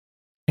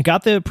 I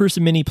got the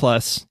Prusa Mini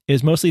Plus. It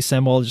was mostly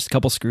assembled, just a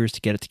couple screws to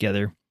get it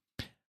together.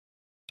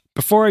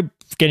 Before I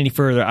get any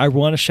further, I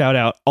want to shout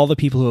out all the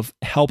people who have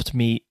helped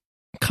me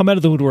come out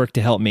of the woodwork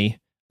to help me.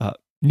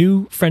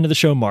 New friend of the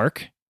show,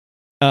 Mark.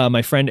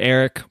 My friend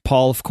Eric,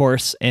 Paul, of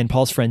course, and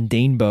Paul's friend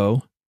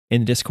Danebo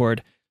in the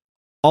Discord.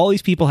 all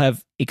these people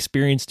have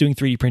experience doing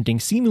 3D printing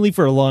seemingly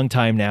for a long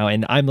time now,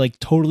 and I'm like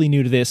totally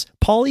new to this.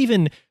 Paul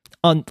even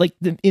on like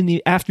in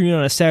the afternoon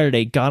on a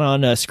Saturday got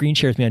on a screen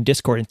share with me on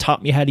Discord and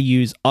taught me how to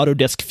use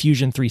Autodesk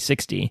Fusion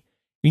 360.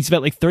 He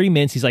spent like 30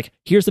 minutes. He's like,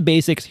 here's the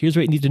basics. Here's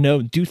what you need to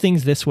know. Do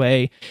things this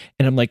way.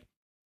 And I'm like,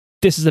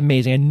 this is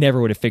amazing. I never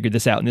would have figured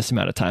this out in this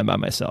amount of time by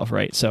myself,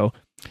 right? So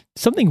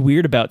something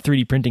weird about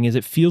 3D printing is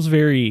it feels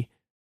very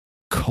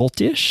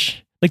cultish.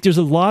 Like there's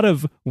a lot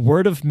of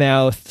word of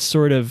mouth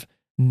sort of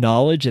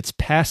knowledge that's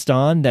passed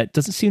on that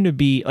doesn't seem to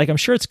be, like, I'm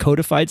sure it's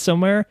codified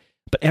somewhere,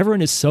 but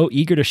everyone is so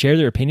eager to share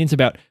their opinions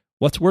about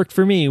what's worked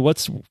for me,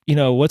 what's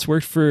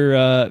worked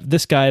for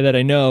this guy that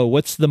I know,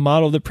 what's the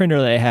model of the printer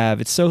that I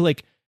have. It's so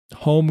like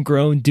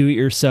homegrown, do it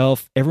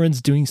yourself.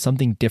 Everyone's doing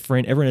something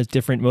different. Everyone has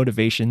different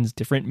motivations,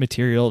 different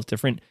materials,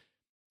 different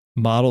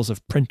models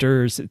of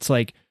printers. It's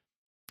like,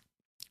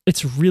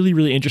 it's really,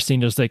 really interesting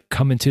to just like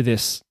come into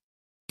this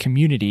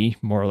community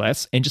more or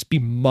less and just be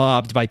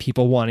mobbed by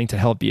people wanting to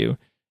help you.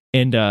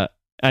 And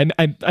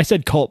I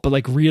said cult, but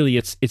like really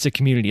it's a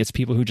community. It's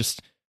people who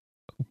just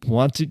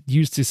want to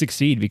use to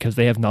succeed because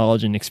they have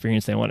knowledge and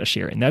experience they want to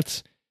share. And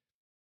that's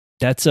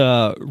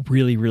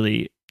really,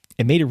 really,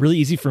 it made it really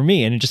easy for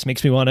me, and it just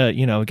makes me want to,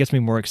 it gets me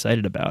more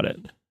excited about it.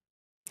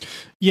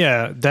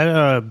 Yeah,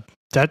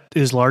 that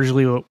is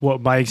largely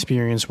what my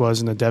experience was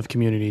in the dev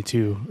community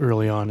too,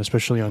 early on,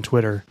 especially on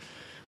Twitter.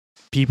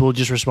 People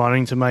just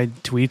responding to my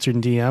tweets or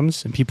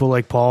DMs, and people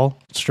like Paul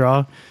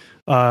Straw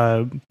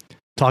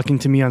talking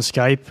to me on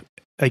Skype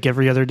like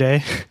every other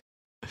day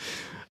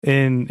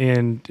and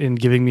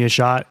giving me a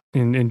shot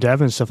in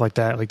dev and stuff like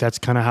that. Like that's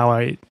kind of how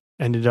I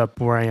ended up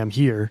where I am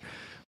here.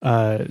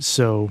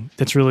 So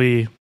that's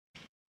really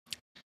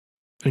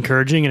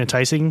encouraging and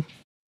enticing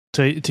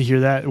to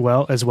hear that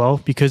as well,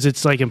 because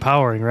it's like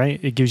empowering, right?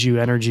 It gives you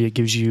energy. It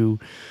gives you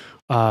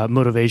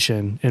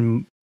motivation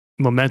and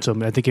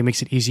momentum. I think it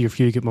makes it easier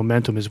for you to get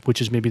momentum,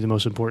 which is maybe the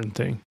most important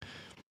thing.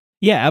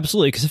 Yeah,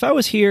 absolutely. Because if I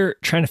was here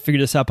trying to figure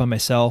this out by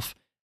myself,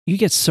 you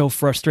get so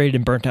frustrated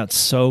and burnt out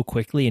so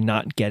quickly and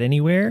not get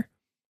anywhere,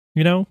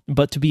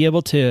 But to be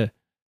able to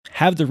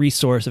have the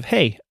resource of,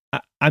 hey,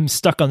 I'm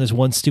stuck on this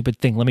one stupid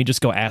thing. Let me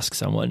just go ask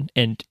someone.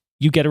 And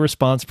you get a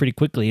response pretty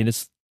quickly. And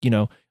it's,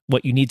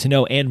 what you need to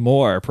know and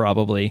more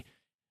probably.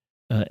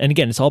 And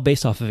again, it's all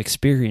based off of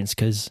experience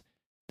because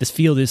this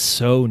field is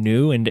so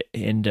new and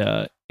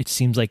it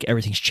seems like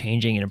everything's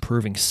changing and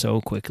improving so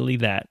quickly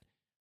that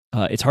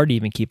it's hard to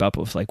even keep up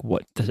with like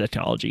what the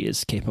technology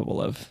is capable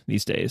of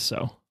these days.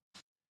 So.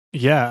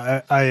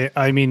 Yeah,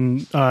 I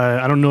mean,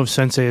 I don't know if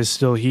Sensei is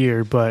still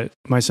here, but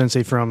my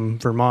sensei from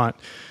Vermont,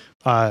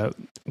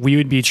 we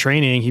would be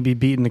training, he'd be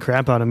beating the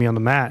crap out of me on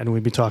the mat, and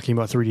we'd be talking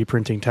about 3D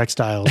printing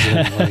textiles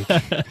and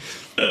like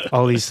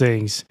all these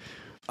things.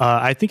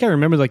 I think I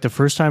remember like the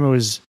first time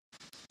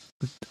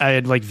I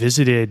had like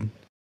visited,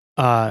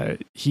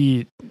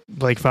 he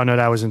like found out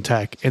I was in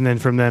tech, and then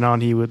from then on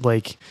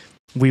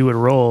we would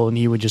roll and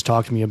he would just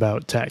talk to me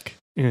about tech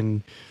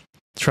and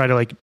try to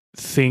like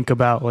think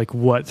about like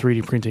what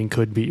 3D printing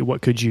could be,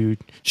 what could you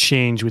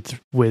change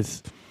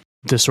with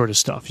this sort of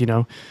stuff,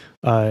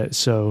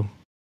 so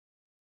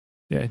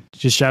yeah,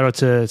 just shout out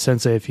to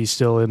Sensei if he's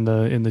still in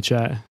the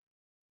chat.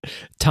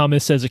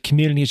 Thomas says a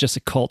community is just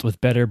a cult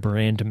with better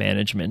brand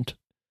management.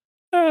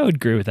 I would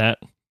agree with that.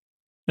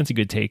 That's a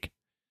good take.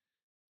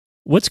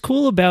 What's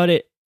cool about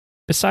it,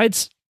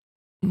 besides,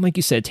 like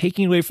you said,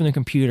 taking away from the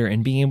computer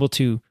and being able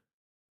to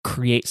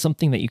create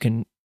something that you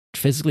can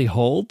physically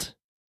hold,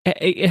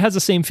 it has the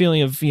same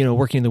feeling of,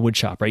 working in the wood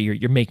shop, right?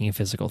 You're making a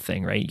physical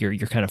thing, right?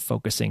 You're kind of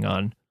focusing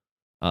on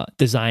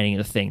designing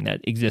the thing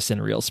that exists in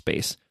a real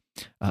space.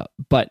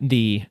 But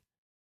the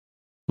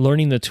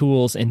learning the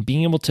tools and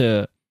being able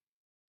to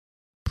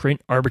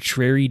print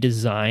arbitrary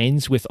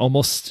designs with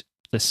almost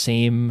the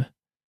same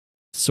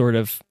sort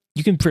of,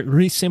 you can print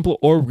really simple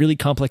or really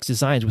complex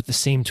designs with the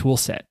same tool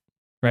set,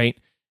 right?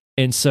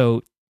 And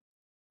so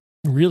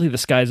really the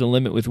sky's the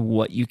limit with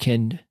what you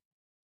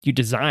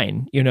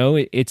design,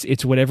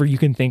 it's whatever you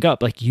can think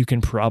up, like you can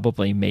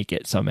probably make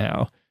it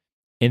somehow.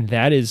 And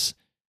that is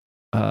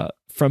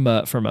from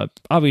a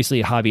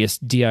obviously a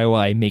hobbyist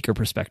DIY maker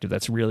perspective,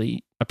 that's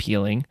really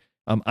appealing.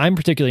 I'm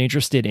particularly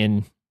interested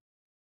in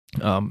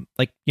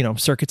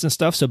circuits and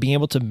stuff. So being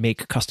able to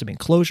make custom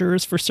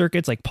enclosures for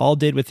circuits like Paul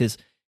did with his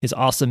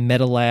awesome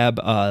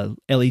MetaLab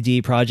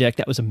LED project.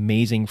 That was an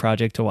amazing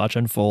project to watch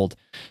unfold.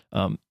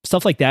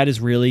 Stuff like that is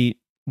really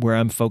where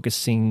I'm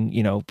focusing,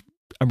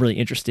 I'm really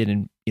interested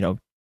in,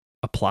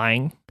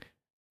 applying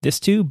this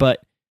to, but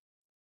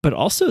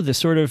also the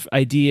sort of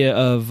idea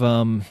of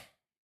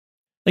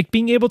like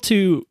being able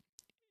to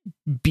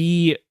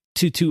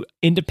to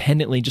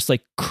independently just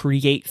like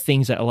create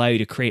things that allow you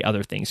to create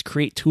other things,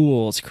 create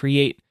tools,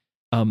 create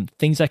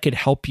things that could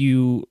help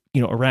you,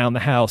 around the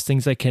house,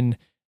 things that can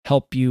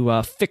help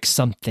you fix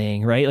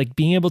something, right? Like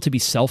being able to be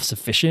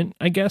self-sufficient,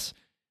 I guess,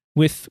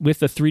 with a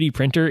 3D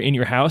printer in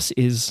your house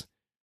is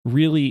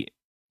really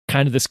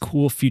kind of this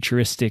cool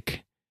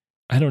futuristic,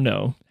 I don't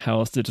know how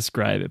else to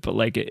describe it, but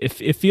like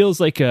it feels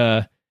like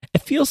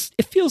It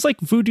feels like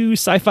voodoo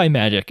sci-fi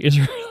magic is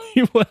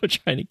really what I'm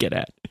trying to get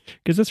at,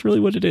 because that's really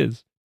what it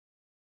is.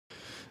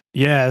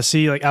 Yeah,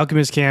 see, like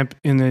Alchemist Camp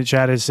in the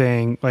chat is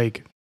saying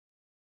like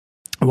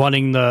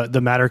wanting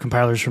the matter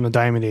compilers from the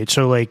Diamond Age.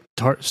 So like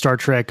Star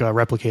Trek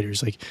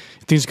replicators. Like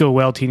if things go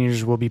well,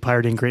 teenagers will be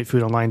pirating great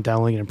food online,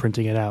 downloading it and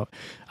printing it out.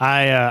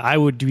 I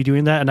would be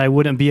doing that, and I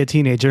wouldn't be a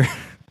teenager.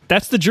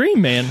 That's the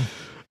dream, man.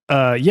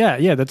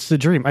 Yeah, that's the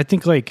dream. I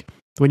think like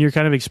when you're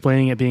kind of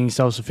explaining it being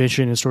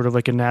self-sufficient is sort of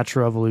like a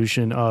natural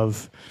evolution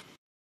of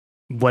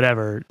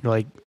whatever,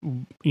 like,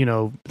 you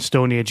know,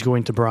 Stone Age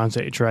going to Bronze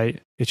Age,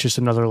 right? It's just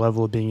another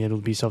level of being able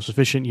to be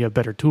self-sufficient. You have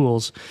better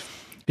tools.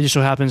 It just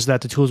so happens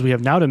that the tools we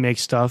have now to make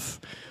stuff,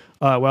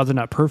 while they're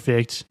not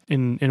perfect,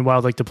 and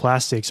while like the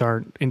plastics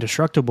aren't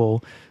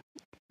indestructible,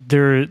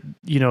 they're,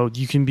 you know,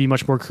 you can be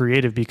much more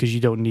creative because you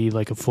don't need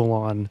like a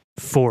full-on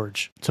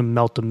forge to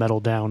melt the metal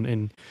down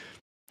and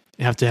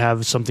have to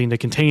have something to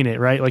contain it,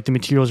 right? Like the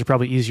materials are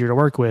probably easier to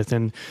work with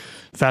and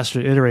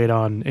faster to iterate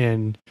on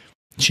and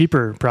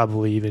cheaper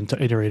probably even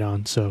to iterate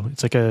on. So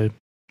it's like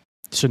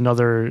it's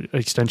another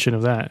extension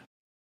of that.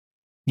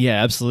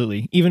 Yeah,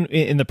 absolutely. Even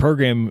in the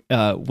program,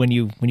 when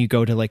you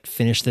go to like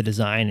finish the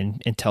design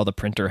and tell the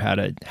printer how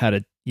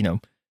to, you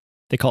know,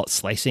 they call it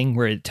slicing,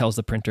 where it tells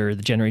the printer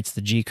that generates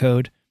the G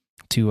code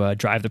to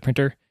drive the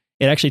printer.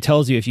 It actually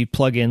tells you if you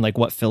plug in like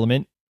what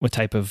filament, what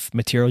type of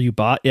material you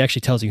bought. It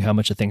actually tells you how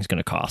much a thing's going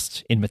to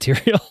cost in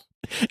material.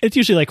 It's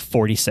usually like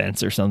 40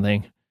 cents or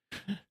something.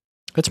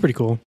 That's pretty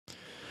cool.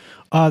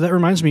 That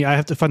reminds me, I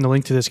have to find the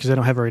link to this because I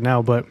don't have it right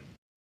now, but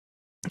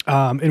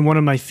in one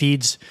of my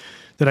feeds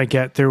that I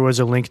get, there was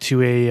a link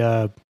to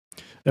a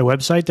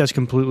website that's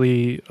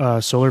completely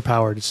solar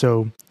powered.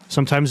 So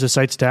sometimes the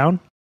site's down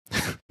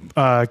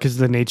because of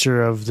the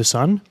nature of the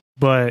sun.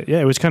 But yeah,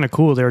 it was kind of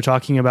cool. They were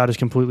talking about it's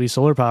completely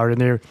solar powered,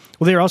 and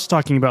they were also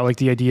talking about like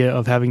the idea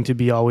of having to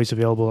be always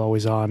available,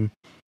 always on,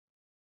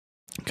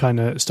 kind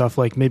of stuff.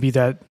 Like maybe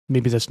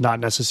that's not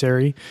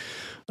necessary.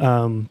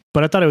 But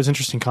I thought it was an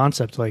interesting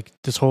concept. Like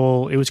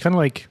it was kind of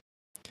like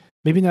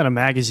maybe not a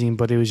magazine,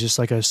 but it was just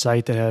like a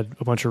site that had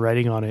a bunch of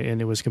writing on it,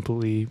 and it was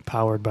completely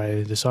powered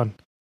by the sun.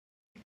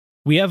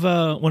 We have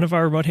one of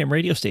our remote ham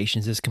radio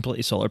stations is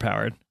completely solar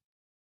powered.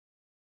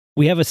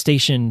 We have a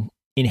station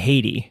in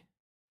Haiti,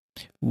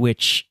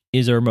 which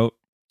is a remote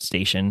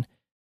station.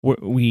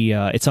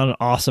 It's on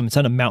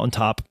a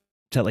mountaintop.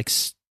 It's at like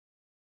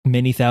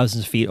many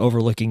thousands of feet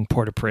overlooking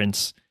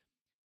Port-au-Prince.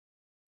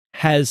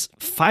 Has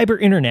fiber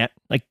internet,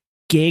 like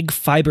gig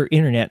fiber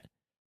internet,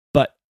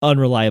 but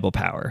unreliable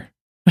power.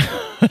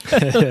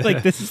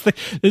 Like this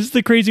is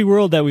the crazy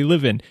world that we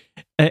live in.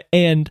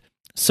 And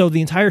so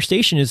the entire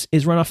station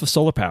is run off of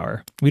solar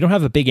power. We don't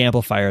have a big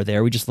amplifier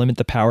there. We just limit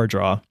the power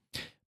draw.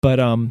 But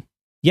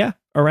yeah,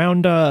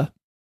 around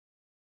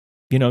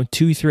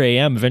 2-3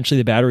 a.m. eventually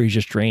the batteries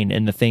just drain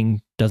and the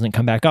thing doesn't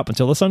come back up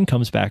until the sun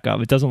comes back up.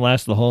 It doesn't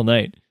last the whole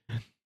night.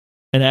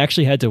 And I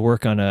actually had to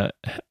work on I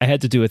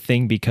had to do a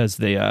thing because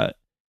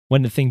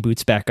when the thing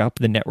boots back up,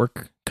 the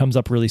network comes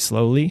up really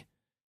slowly.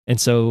 And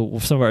so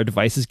some of our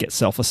devices get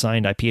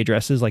self-assigned IP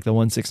addresses, like the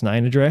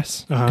 169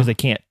 address, because they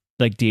can't,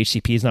 like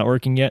DHCP is not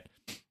working yet.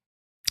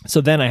 So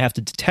then I have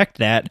to detect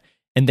that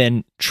and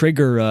then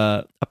trigger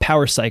a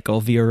power cycle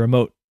via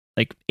remote,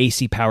 like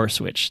AC power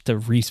switch to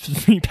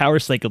re-power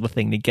cycle the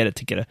thing to get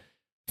a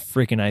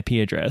freaking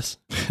IP address.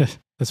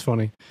 That's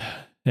funny.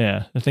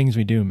 Yeah, the things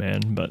we do, man.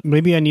 But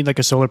maybe I need like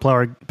a solar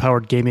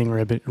powered gaming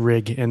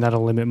rig, and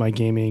that'll limit my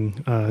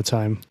gaming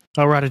time.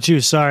 Oh, we're out of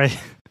juice. Sorry.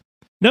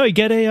 No, you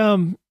get a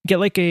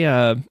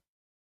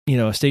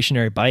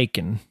stationary bike,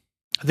 and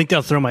I think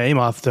that'll throw my aim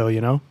off, though.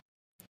 You know,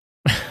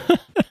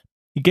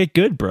 you get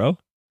good, bro.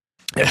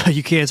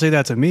 You can't say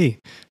that to me.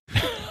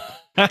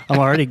 I'm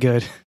already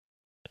good.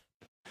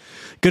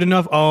 Good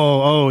enough.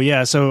 Oh,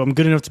 yeah. So I'm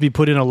good enough to be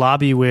put in a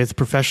lobby with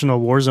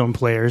professional Warzone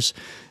players.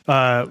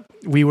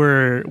 We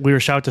were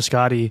shout out to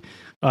Scotty.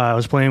 I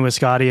was playing with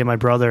Scotty and my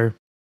brother,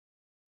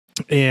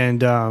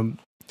 and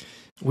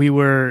we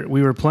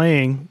were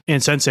playing,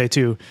 and Sensei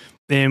too.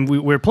 And we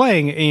were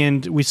playing,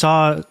 and we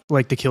saw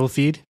like the kill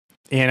feed,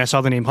 and I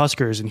saw the name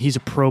Huskers, and he's a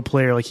pro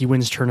player. Like he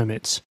wins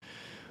tournaments.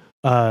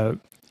 And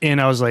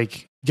I was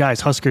like,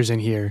 guys, Huskers in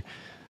here.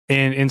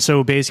 And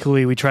so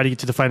basically we tried to get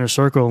to the final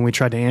circle and we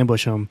tried to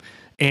ambush them,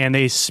 and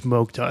they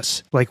smoked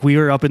us. Like we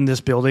were up in this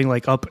building,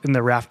 like up in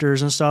the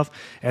rafters and stuff.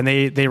 And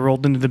they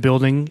rolled into the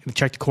building and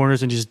checked the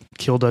corners and just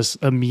killed us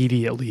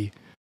immediately.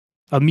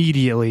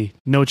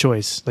 No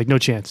choice, like no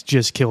chance,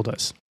 just killed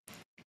us.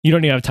 You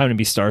don't even have time to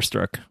be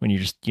starstruck when you're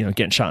just,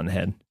 getting shot in the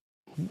head.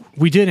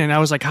 We didn't. I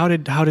was like, how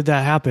did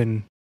that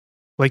happen?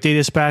 Like they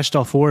dispatched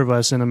all four of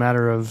us in a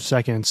matter of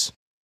seconds.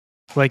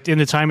 Like in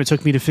the time it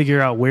took me to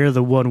figure out where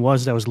the one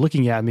was that was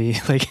looking at me,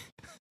 like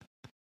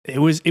it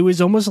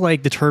was almost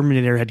like the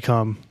Terminator had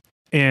come,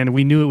 and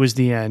we knew it was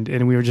the end,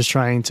 and we were just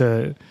trying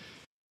to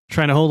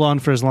hold on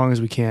for as long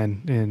as we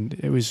can, and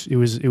it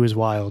was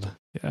wild.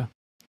 Yeah.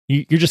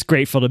 You're just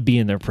grateful to be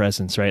in their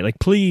presence, right? Like,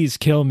 please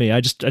kill me.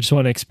 I just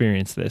want to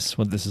experience this,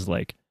 what this is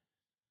like.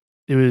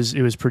 It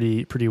was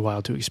pretty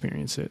wild to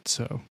experience it.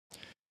 So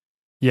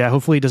Yeah,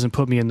 hopefully it doesn't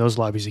put me in those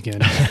lobbies again.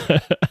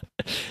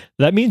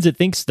 That means it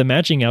thinks the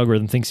matching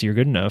algorithm thinks you're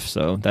good enough,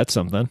 so that's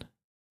something.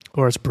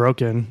 Or it's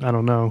broken. I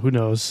don't know. Who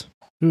knows?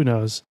 Who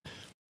knows?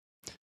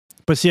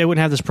 But see, I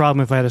wouldn't have this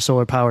problem if I had a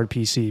solar powered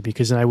PC,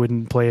 because then I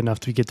wouldn't play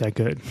enough to get that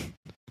good.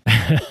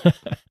 I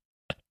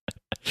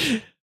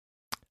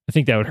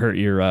think that would hurt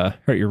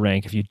your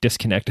rank if you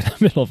disconnect in the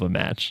middle of a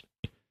match.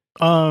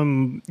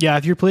 Yeah,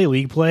 if you play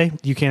League Play,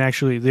 you can't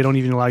actually, they don't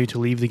even allow you to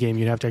leave the game.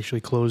 You'd have to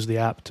actually close the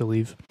app to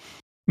leave.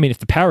 I mean, if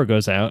the power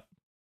goes out.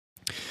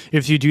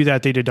 If you do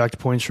that, they deduct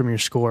points from your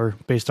score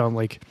based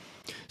on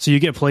so you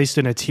get placed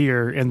in a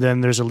tier, and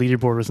then there's a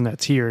leaderboard within that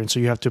tier, and so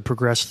you have to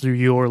progress through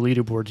your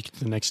leaderboard to get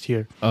to the next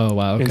tier. Oh,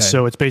 wow. Okay. And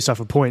so it's based off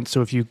of points.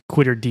 So if you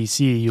quit or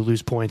DC, you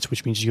lose points,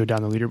 which means you go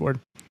down the leaderboard.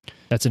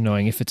 That's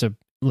annoying. If it's a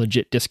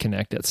legit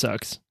disconnect, that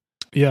sucks.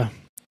 Yeah.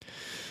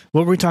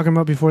 What were we talking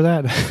about before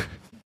that?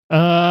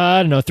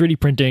 I don't know. 3D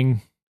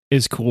printing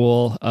is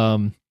cool.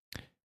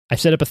 I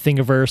set up a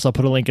Thingiverse. I'll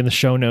put a link in the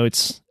show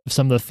notes of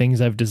some of the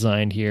things I've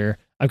designed here.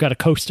 I've got a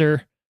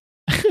coaster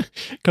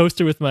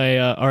with my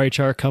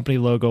RHR company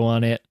logo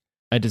on it.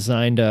 I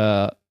designed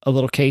a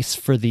little case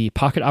for the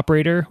pocket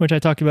operator, which I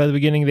talked about at the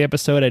beginning of the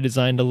episode. I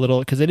designed a little,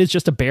 because it is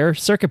just a bare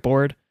circuit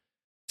board.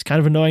 It's kind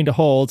of annoying to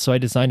hold, so I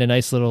designed a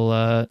nice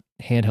little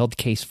handheld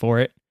case for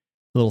it.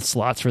 Little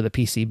slots for the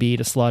PCB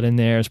to slot in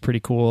there. It's pretty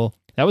cool.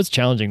 That was a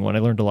challenging one. I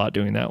learned a lot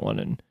doing that one.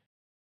 And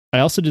I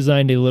also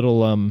designed a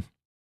little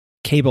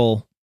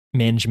cable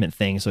management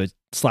thing, so it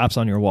slaps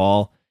on your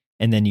wall,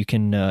 and then you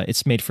can,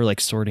 it's made for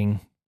sorting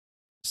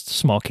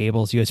small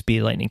cables,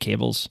 USB lightning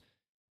cables,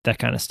 that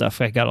kind of stuff.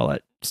 I got all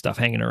that stuff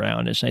hanging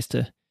around. It's nice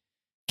to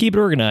keep it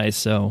organized.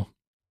 So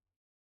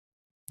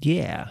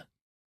yeah,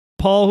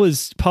 Paul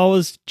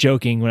was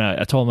joking when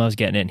I told him I was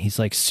getting it. He's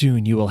like,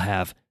 soon you will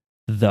have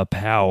the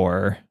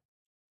power.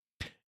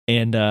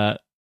 And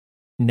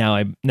now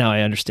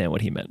I understand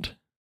what he meant.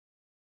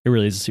 It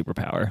really is a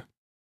superpower.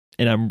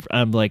 And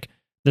I'm like,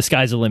 the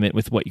sky's the limit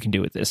with what you can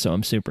do with this. So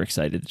I'm super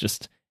excited to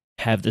just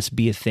have this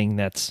be a thing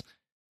that's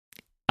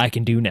I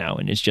can do now,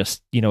 and it's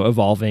just,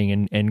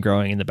 evolving and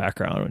growing in the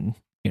background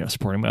and,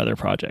 supporting my other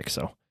projects.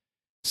 So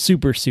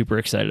super, super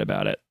excited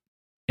about it.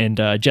 And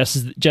Jess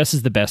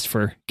is the best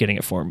for getting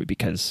it for me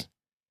because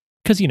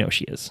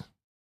she is.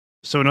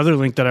 So another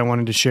link that I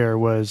wanted to share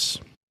was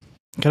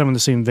kind of in the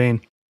same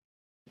vein.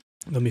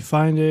 Let me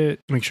find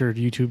it. Make sure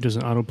YouTube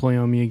doesn't autoplay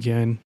on me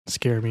again.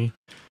 Scare me.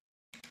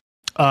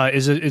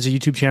 Is a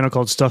YouTube channel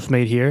called Stuff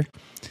Made Here.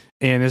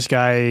 And this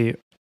guy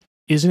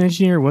is an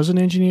engineer, was an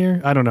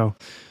engineer. I don't know.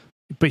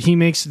 But he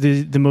makes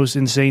the most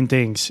insane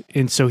things.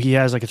 And so he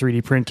has a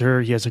 3D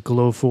printer. He has a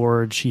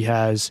Glowforge. He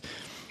has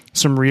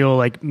some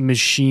real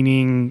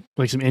machining,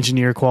 some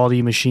engineer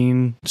quality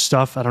machine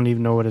stuff. I don't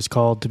even know what it's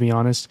called, to be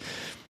honest.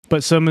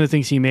 But some of the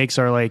things he makes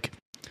are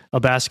a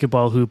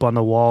basketball hoop on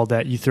the wall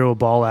that you throw a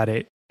ball at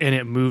it and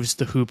it moves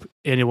the hoop,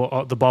 and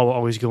the ball will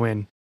always go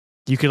in.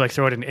 You could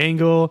throw it at an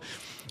angle.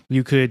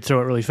 You could throw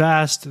it really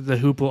fast. The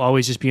hoop will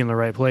always just be in the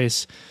right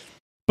place.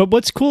 But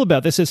what's cool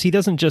about this is he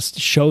doesn't just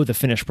show the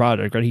finished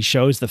product, right? He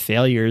shows the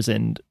failures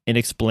and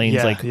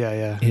explains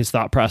his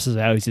thought process of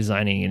how he's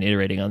designing and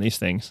iterating on these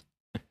things.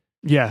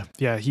 Yeah.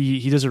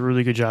 He does a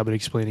really good job at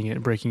explaining it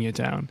and breaking it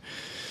down.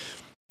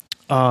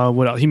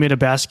 What else? He made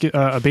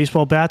a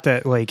baseball bat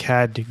that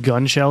had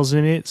gun shells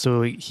in it,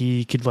 so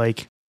he could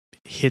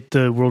hit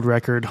the world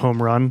record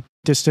home run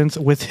distance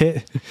with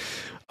it.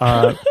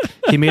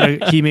 He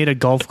made a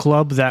golf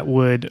club that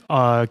would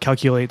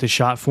calculate the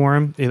shot for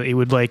him. It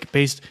would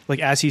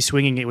as he's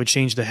swinging, it would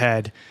change the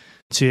head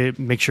to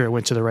make sure it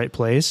went to the right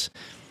place.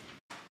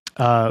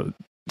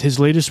 His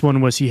latest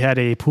one was he had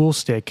a pool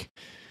stick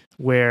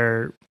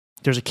where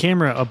there's a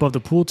camera above the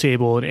pool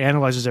table and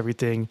analyzes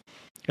everything.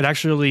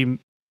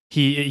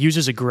 He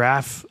uses a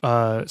graph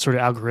sort of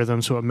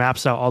algorithm, so it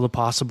maps out all the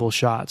possible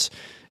shots.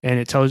 And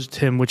it tells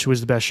him which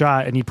was the best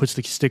shot, and he puts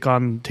the stick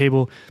on the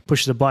table,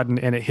 pushes a button,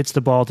 and it hits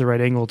the ball at the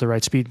right angle, at the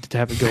right speed to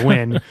have it go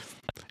in,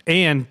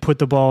 and put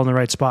the ball in the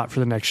right spot for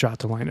the next shot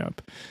to line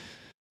up.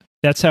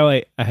 That's how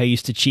I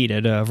used to cheat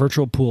at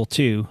Virtual Pool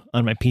 2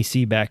 on my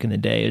PC back in the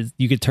day.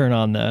 You could turn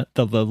on the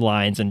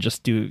lines and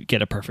just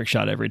get a perfect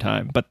shot every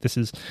time. But this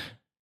is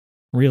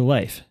real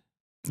life.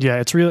 Yeah,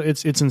 it's real.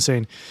 It's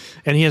insane.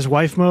 And he has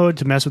wife mode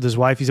to mess with his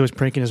wife. He's always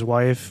pranking his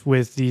wife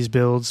with these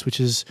builds, which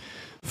is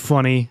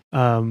funny.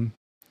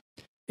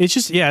 It's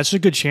just a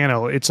good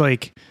channel. It's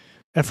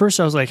at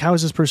first I was like, how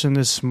is this person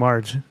this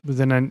smart? But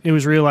then I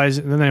was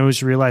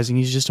realizing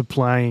he's just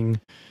applying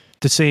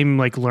the same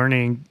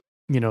learning,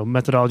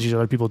 methodologies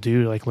other people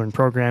do, learn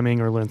programming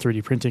or learn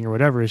 3D printing or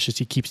whatever. It's just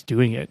he keeps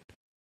doing it.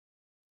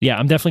 Yeah,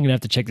 I'm definitely gonna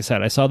have to check this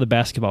out. I saw the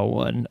basketball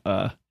one.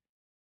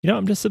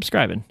 I'm just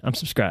subscribing. I'm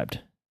subscribed.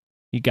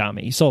 You got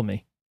me. You sold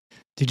me.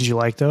 Did you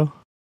like though?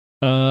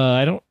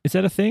 I don't. Is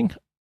that a thing?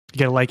 You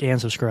gotta like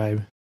and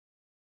subscribe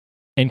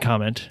and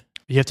comment.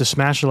 You have to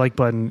smash the like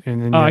button,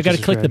 and then I got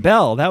to click the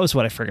bell. That was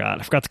what I forgot.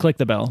 I forgot to click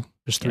the bell.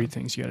 There's 3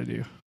 things you got to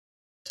do.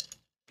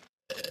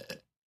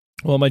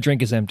 Well, my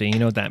drink is empty. You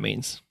know what that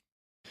means.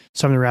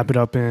 It's time to wrap it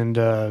up and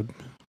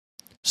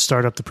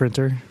start up the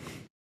printer.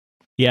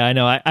 Yeah, I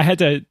know. I had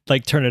to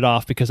like turn it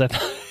off because I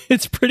thought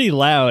it's pretty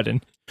loud,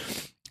 and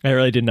I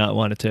really did not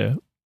want it to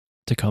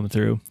come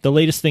through. The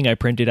latest thing I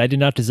printed, I did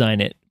not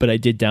design it, but I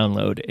did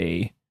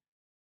download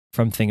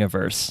from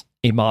Thingiverse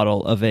a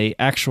model of a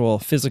actual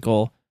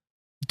physical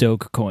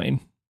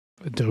Dogecoin.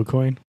 A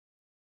Dogecoin?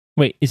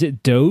 Wait, is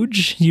it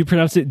Doge? You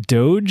pronounce it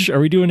Doge?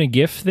 Are we doing a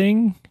GIF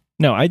thing?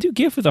 No, I do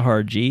GIF with a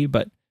hard G,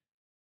 but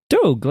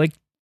Doge, like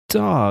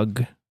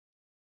dog.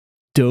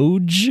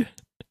 Doge?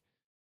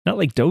 Not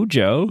like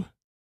dojo.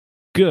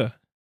 Doge.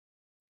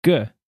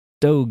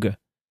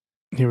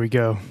 Here we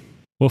go.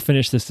 We'll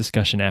finish this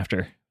discussion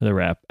after the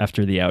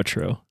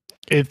outro.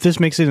 If this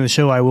makes it in the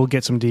show, I will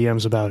get some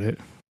DMs about it.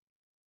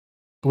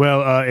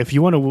 Well, if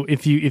you want to,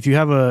 if you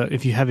have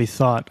a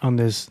thought on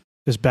this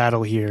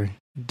battle here,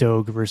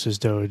 Doge versus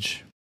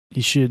Doge,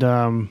 you should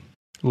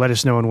let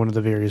us know in one of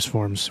the various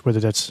forms, whether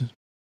that's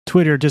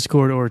Twitter,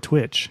 Discord, or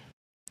Twitch.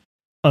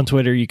 On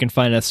Twitter, you can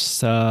find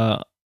us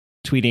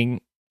tweeting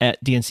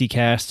at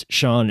DNCcast.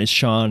 Sean is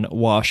Sean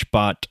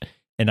Washbot,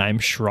 and I'm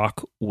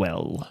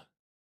Shrockwell.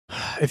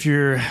 If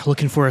you're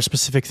looking for a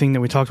specific thing that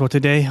we talked about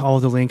today, all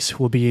of the links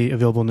will be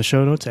available in the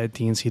show notes at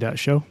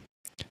dnc.show.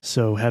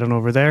 So head on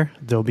over there.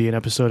 There'll be an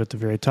episode at the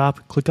very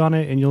top. Click on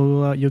it, and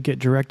you'll get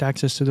direct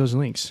access to those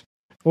links.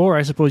 Or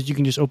I suppose you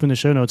can just open the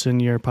show notes in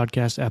your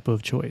podcast app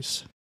of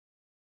choice.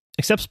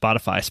 Except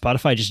Spotify.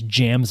 Spotify just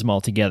jams them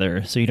all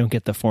together, so you don't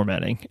get the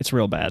formatting. It's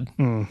real bad.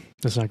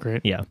 That's not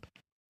great. Yeah.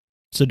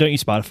 So don't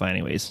use Spotify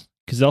anyways,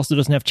 because it also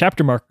doesn't have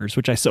chapter markers,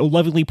 which I so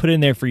lovingly put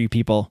in there for you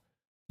people,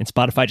 and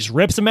Spotify just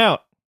rips them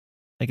out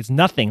like it's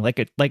nothing, like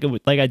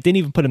I didn't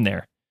even put them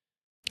there.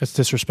 That's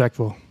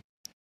disrespectful.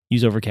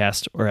 Use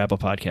Overcast or Apple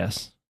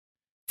Podcasts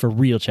for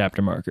real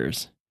chapter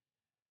markers.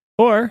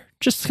 Or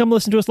just come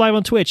listen to us live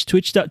on Twitch,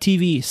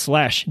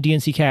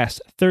 twitch.tv/DNCcast,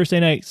 Thursday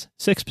nights,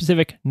 6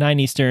 Pacific, 9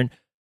 Eastern,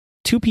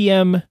 2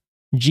 p.m.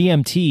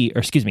 GMT, or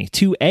excuse me,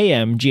 2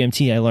 a.m.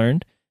 GMT, I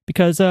learned,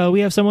 because we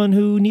have someone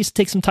who needs to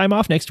take some time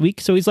off next week.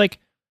 So he's like,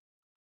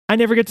 I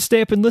never get to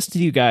stay up and listen to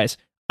you guys.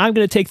 I'm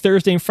going to take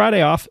Thursday and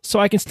Friday off so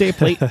I can stay up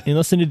late and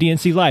listen to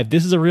DNC Live.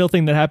 This is a real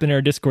thing that happened in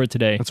our Discord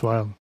today. That's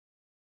wild.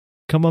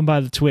 Come on by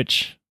the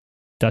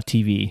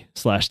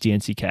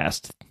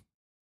twitch.tv/DNCcast.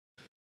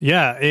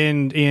 Yeah,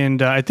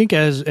 and I think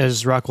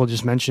as Rockwell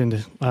just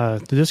mentioned,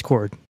 the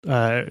Discord,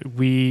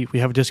 we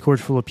have a Discord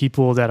full of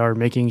people that are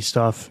making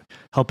stuff,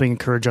 helping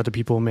encourage other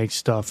people make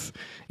stuff,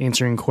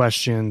 answering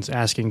questions,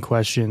 asking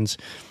questions.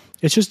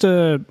 It's just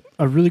a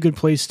really good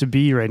place to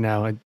be right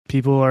now.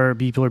 People are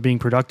being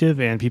productive,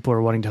 and people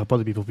are wanting to help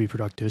other people be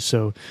productive.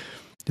 So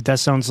if that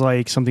sounds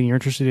like something you're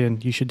interested in,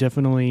 you should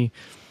definitely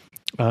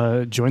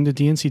join the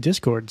DNC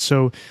Discord.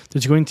 So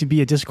there's going to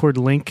be a Discord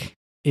link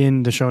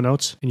in the show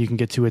notes, and you can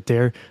get to it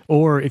there.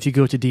 Or if you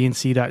go to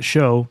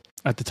dnc.show,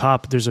 at the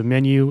top there's a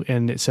menu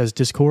and it says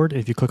Discord.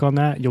 If you click on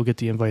that, you'll get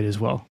the invite as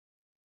well.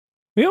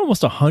 We have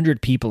almost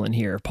 100 people in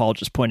here, Paul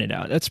just pointed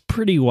out. That's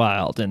pretty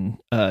wild. And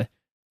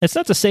it's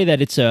not to say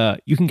that it's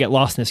you can get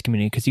lost in this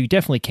community, because you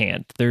definitely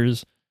can't.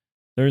 There's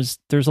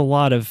a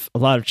lot of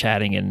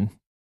chatting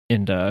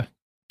and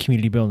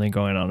community building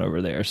going on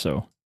over there.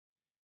 So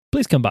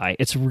please come by.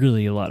 It's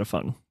really a lot of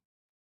fun.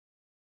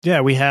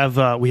 Yeah, we have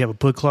a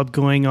book club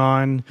going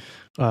on.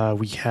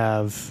 We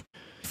have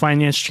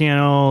finance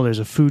channel. There's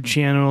a food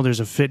channel.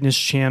 There's a fitness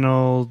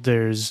channel.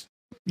 There's,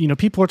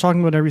 people are talking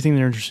about everything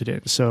they're interested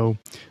in. So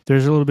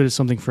there's a little bit of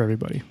something for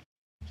everybody.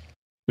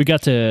 We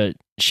got to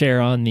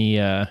share in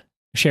the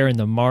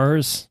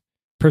Mars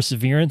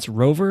Perseverance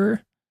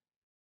rover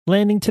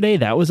landing today.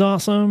 That was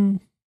awesome.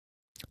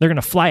 They're going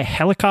to fly a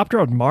helicopter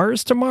on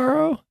Mars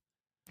tomorrow.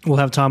 We'll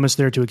have Thomas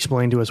there to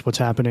explain to us what's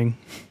happening.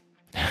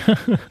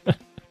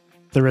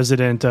 The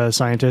resident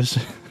scientist.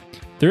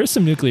 There is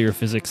some nuclear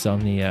physics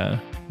on the.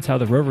 It's how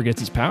the rover gets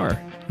its power,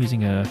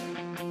 using a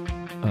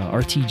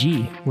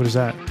RTG. What is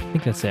that? I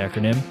think that's the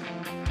acronym.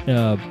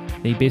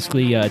 They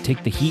basically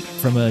take the heat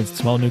from a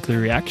small nuclear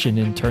reaction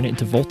and turn it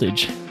into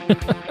voltage.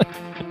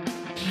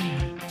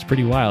 It's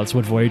pretty wild. It's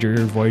what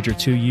Voyager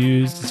 2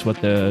 used. It's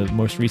what the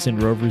most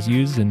recent rovers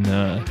use, and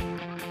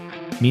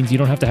means you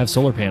don't have to have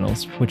solar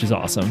panels, which is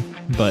awesome.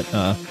 But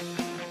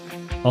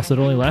also, it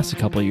only lasts a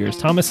couple of years.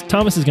 Thomas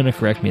is going to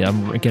correct me.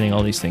 I'm getting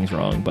all these things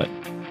wrong, but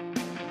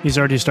he's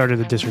already started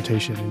the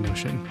dissertation in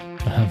Notion.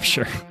 I'm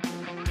sure.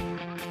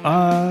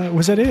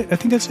 Was that it? I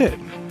think that's it.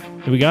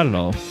 We got it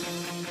all.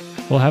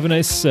 Well, have a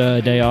nice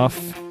day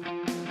off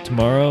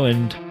tomorrow,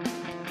 and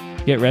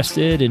get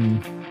rested,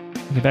 and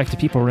get back to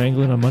people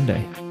wrangling on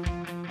Monday.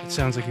 It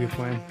sounds like a good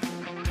plan.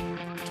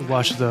 To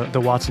wash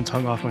the Watson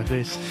tongue off my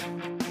face.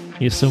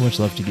 You have so much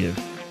love to give.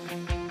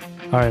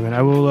 All right, man.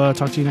 I will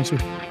talk to you next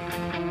week.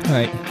 All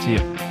right. See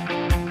you.